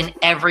each and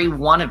every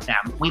one of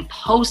them. We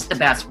post the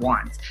best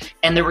ones,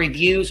 and the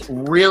reviews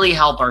really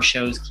help our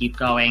shows keep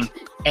going.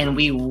 And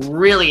we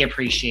really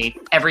appreciate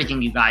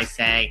everything you guys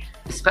say,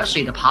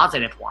 especially the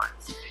positive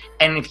ones.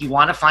 And if you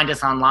want to find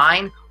us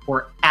online,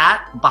 we're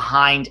at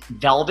Behind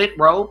Velvet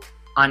Rope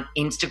on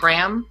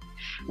Instagram.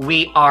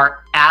 We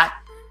are at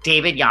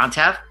David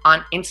Yontef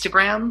on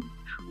Instagram.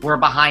 We're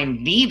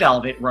Behind the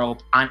Velvet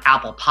Rope on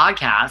Apple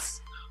Podcasts.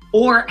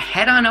 Or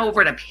head on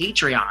over to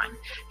Patreon,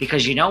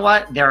 because you know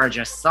what? There are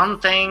just some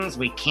things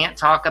we can't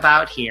talk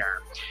about here.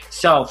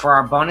 So for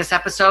our bonus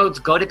episodes,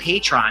 go to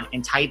Patreon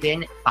and type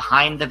in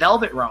Behind the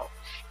Velvet Rope.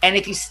 And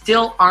if you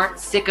still aren't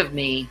sick of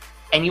me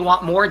and you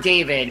want more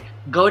David,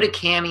 go to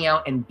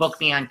Cameo and book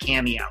me on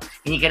Cameo.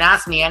 And you can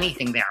ask me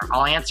anything there.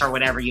 I'll answer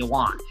whatever you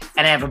want.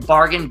 And I have a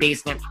bargain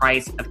basement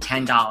price of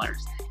 $10.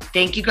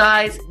 Thank you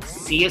guys.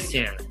 See you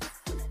soon.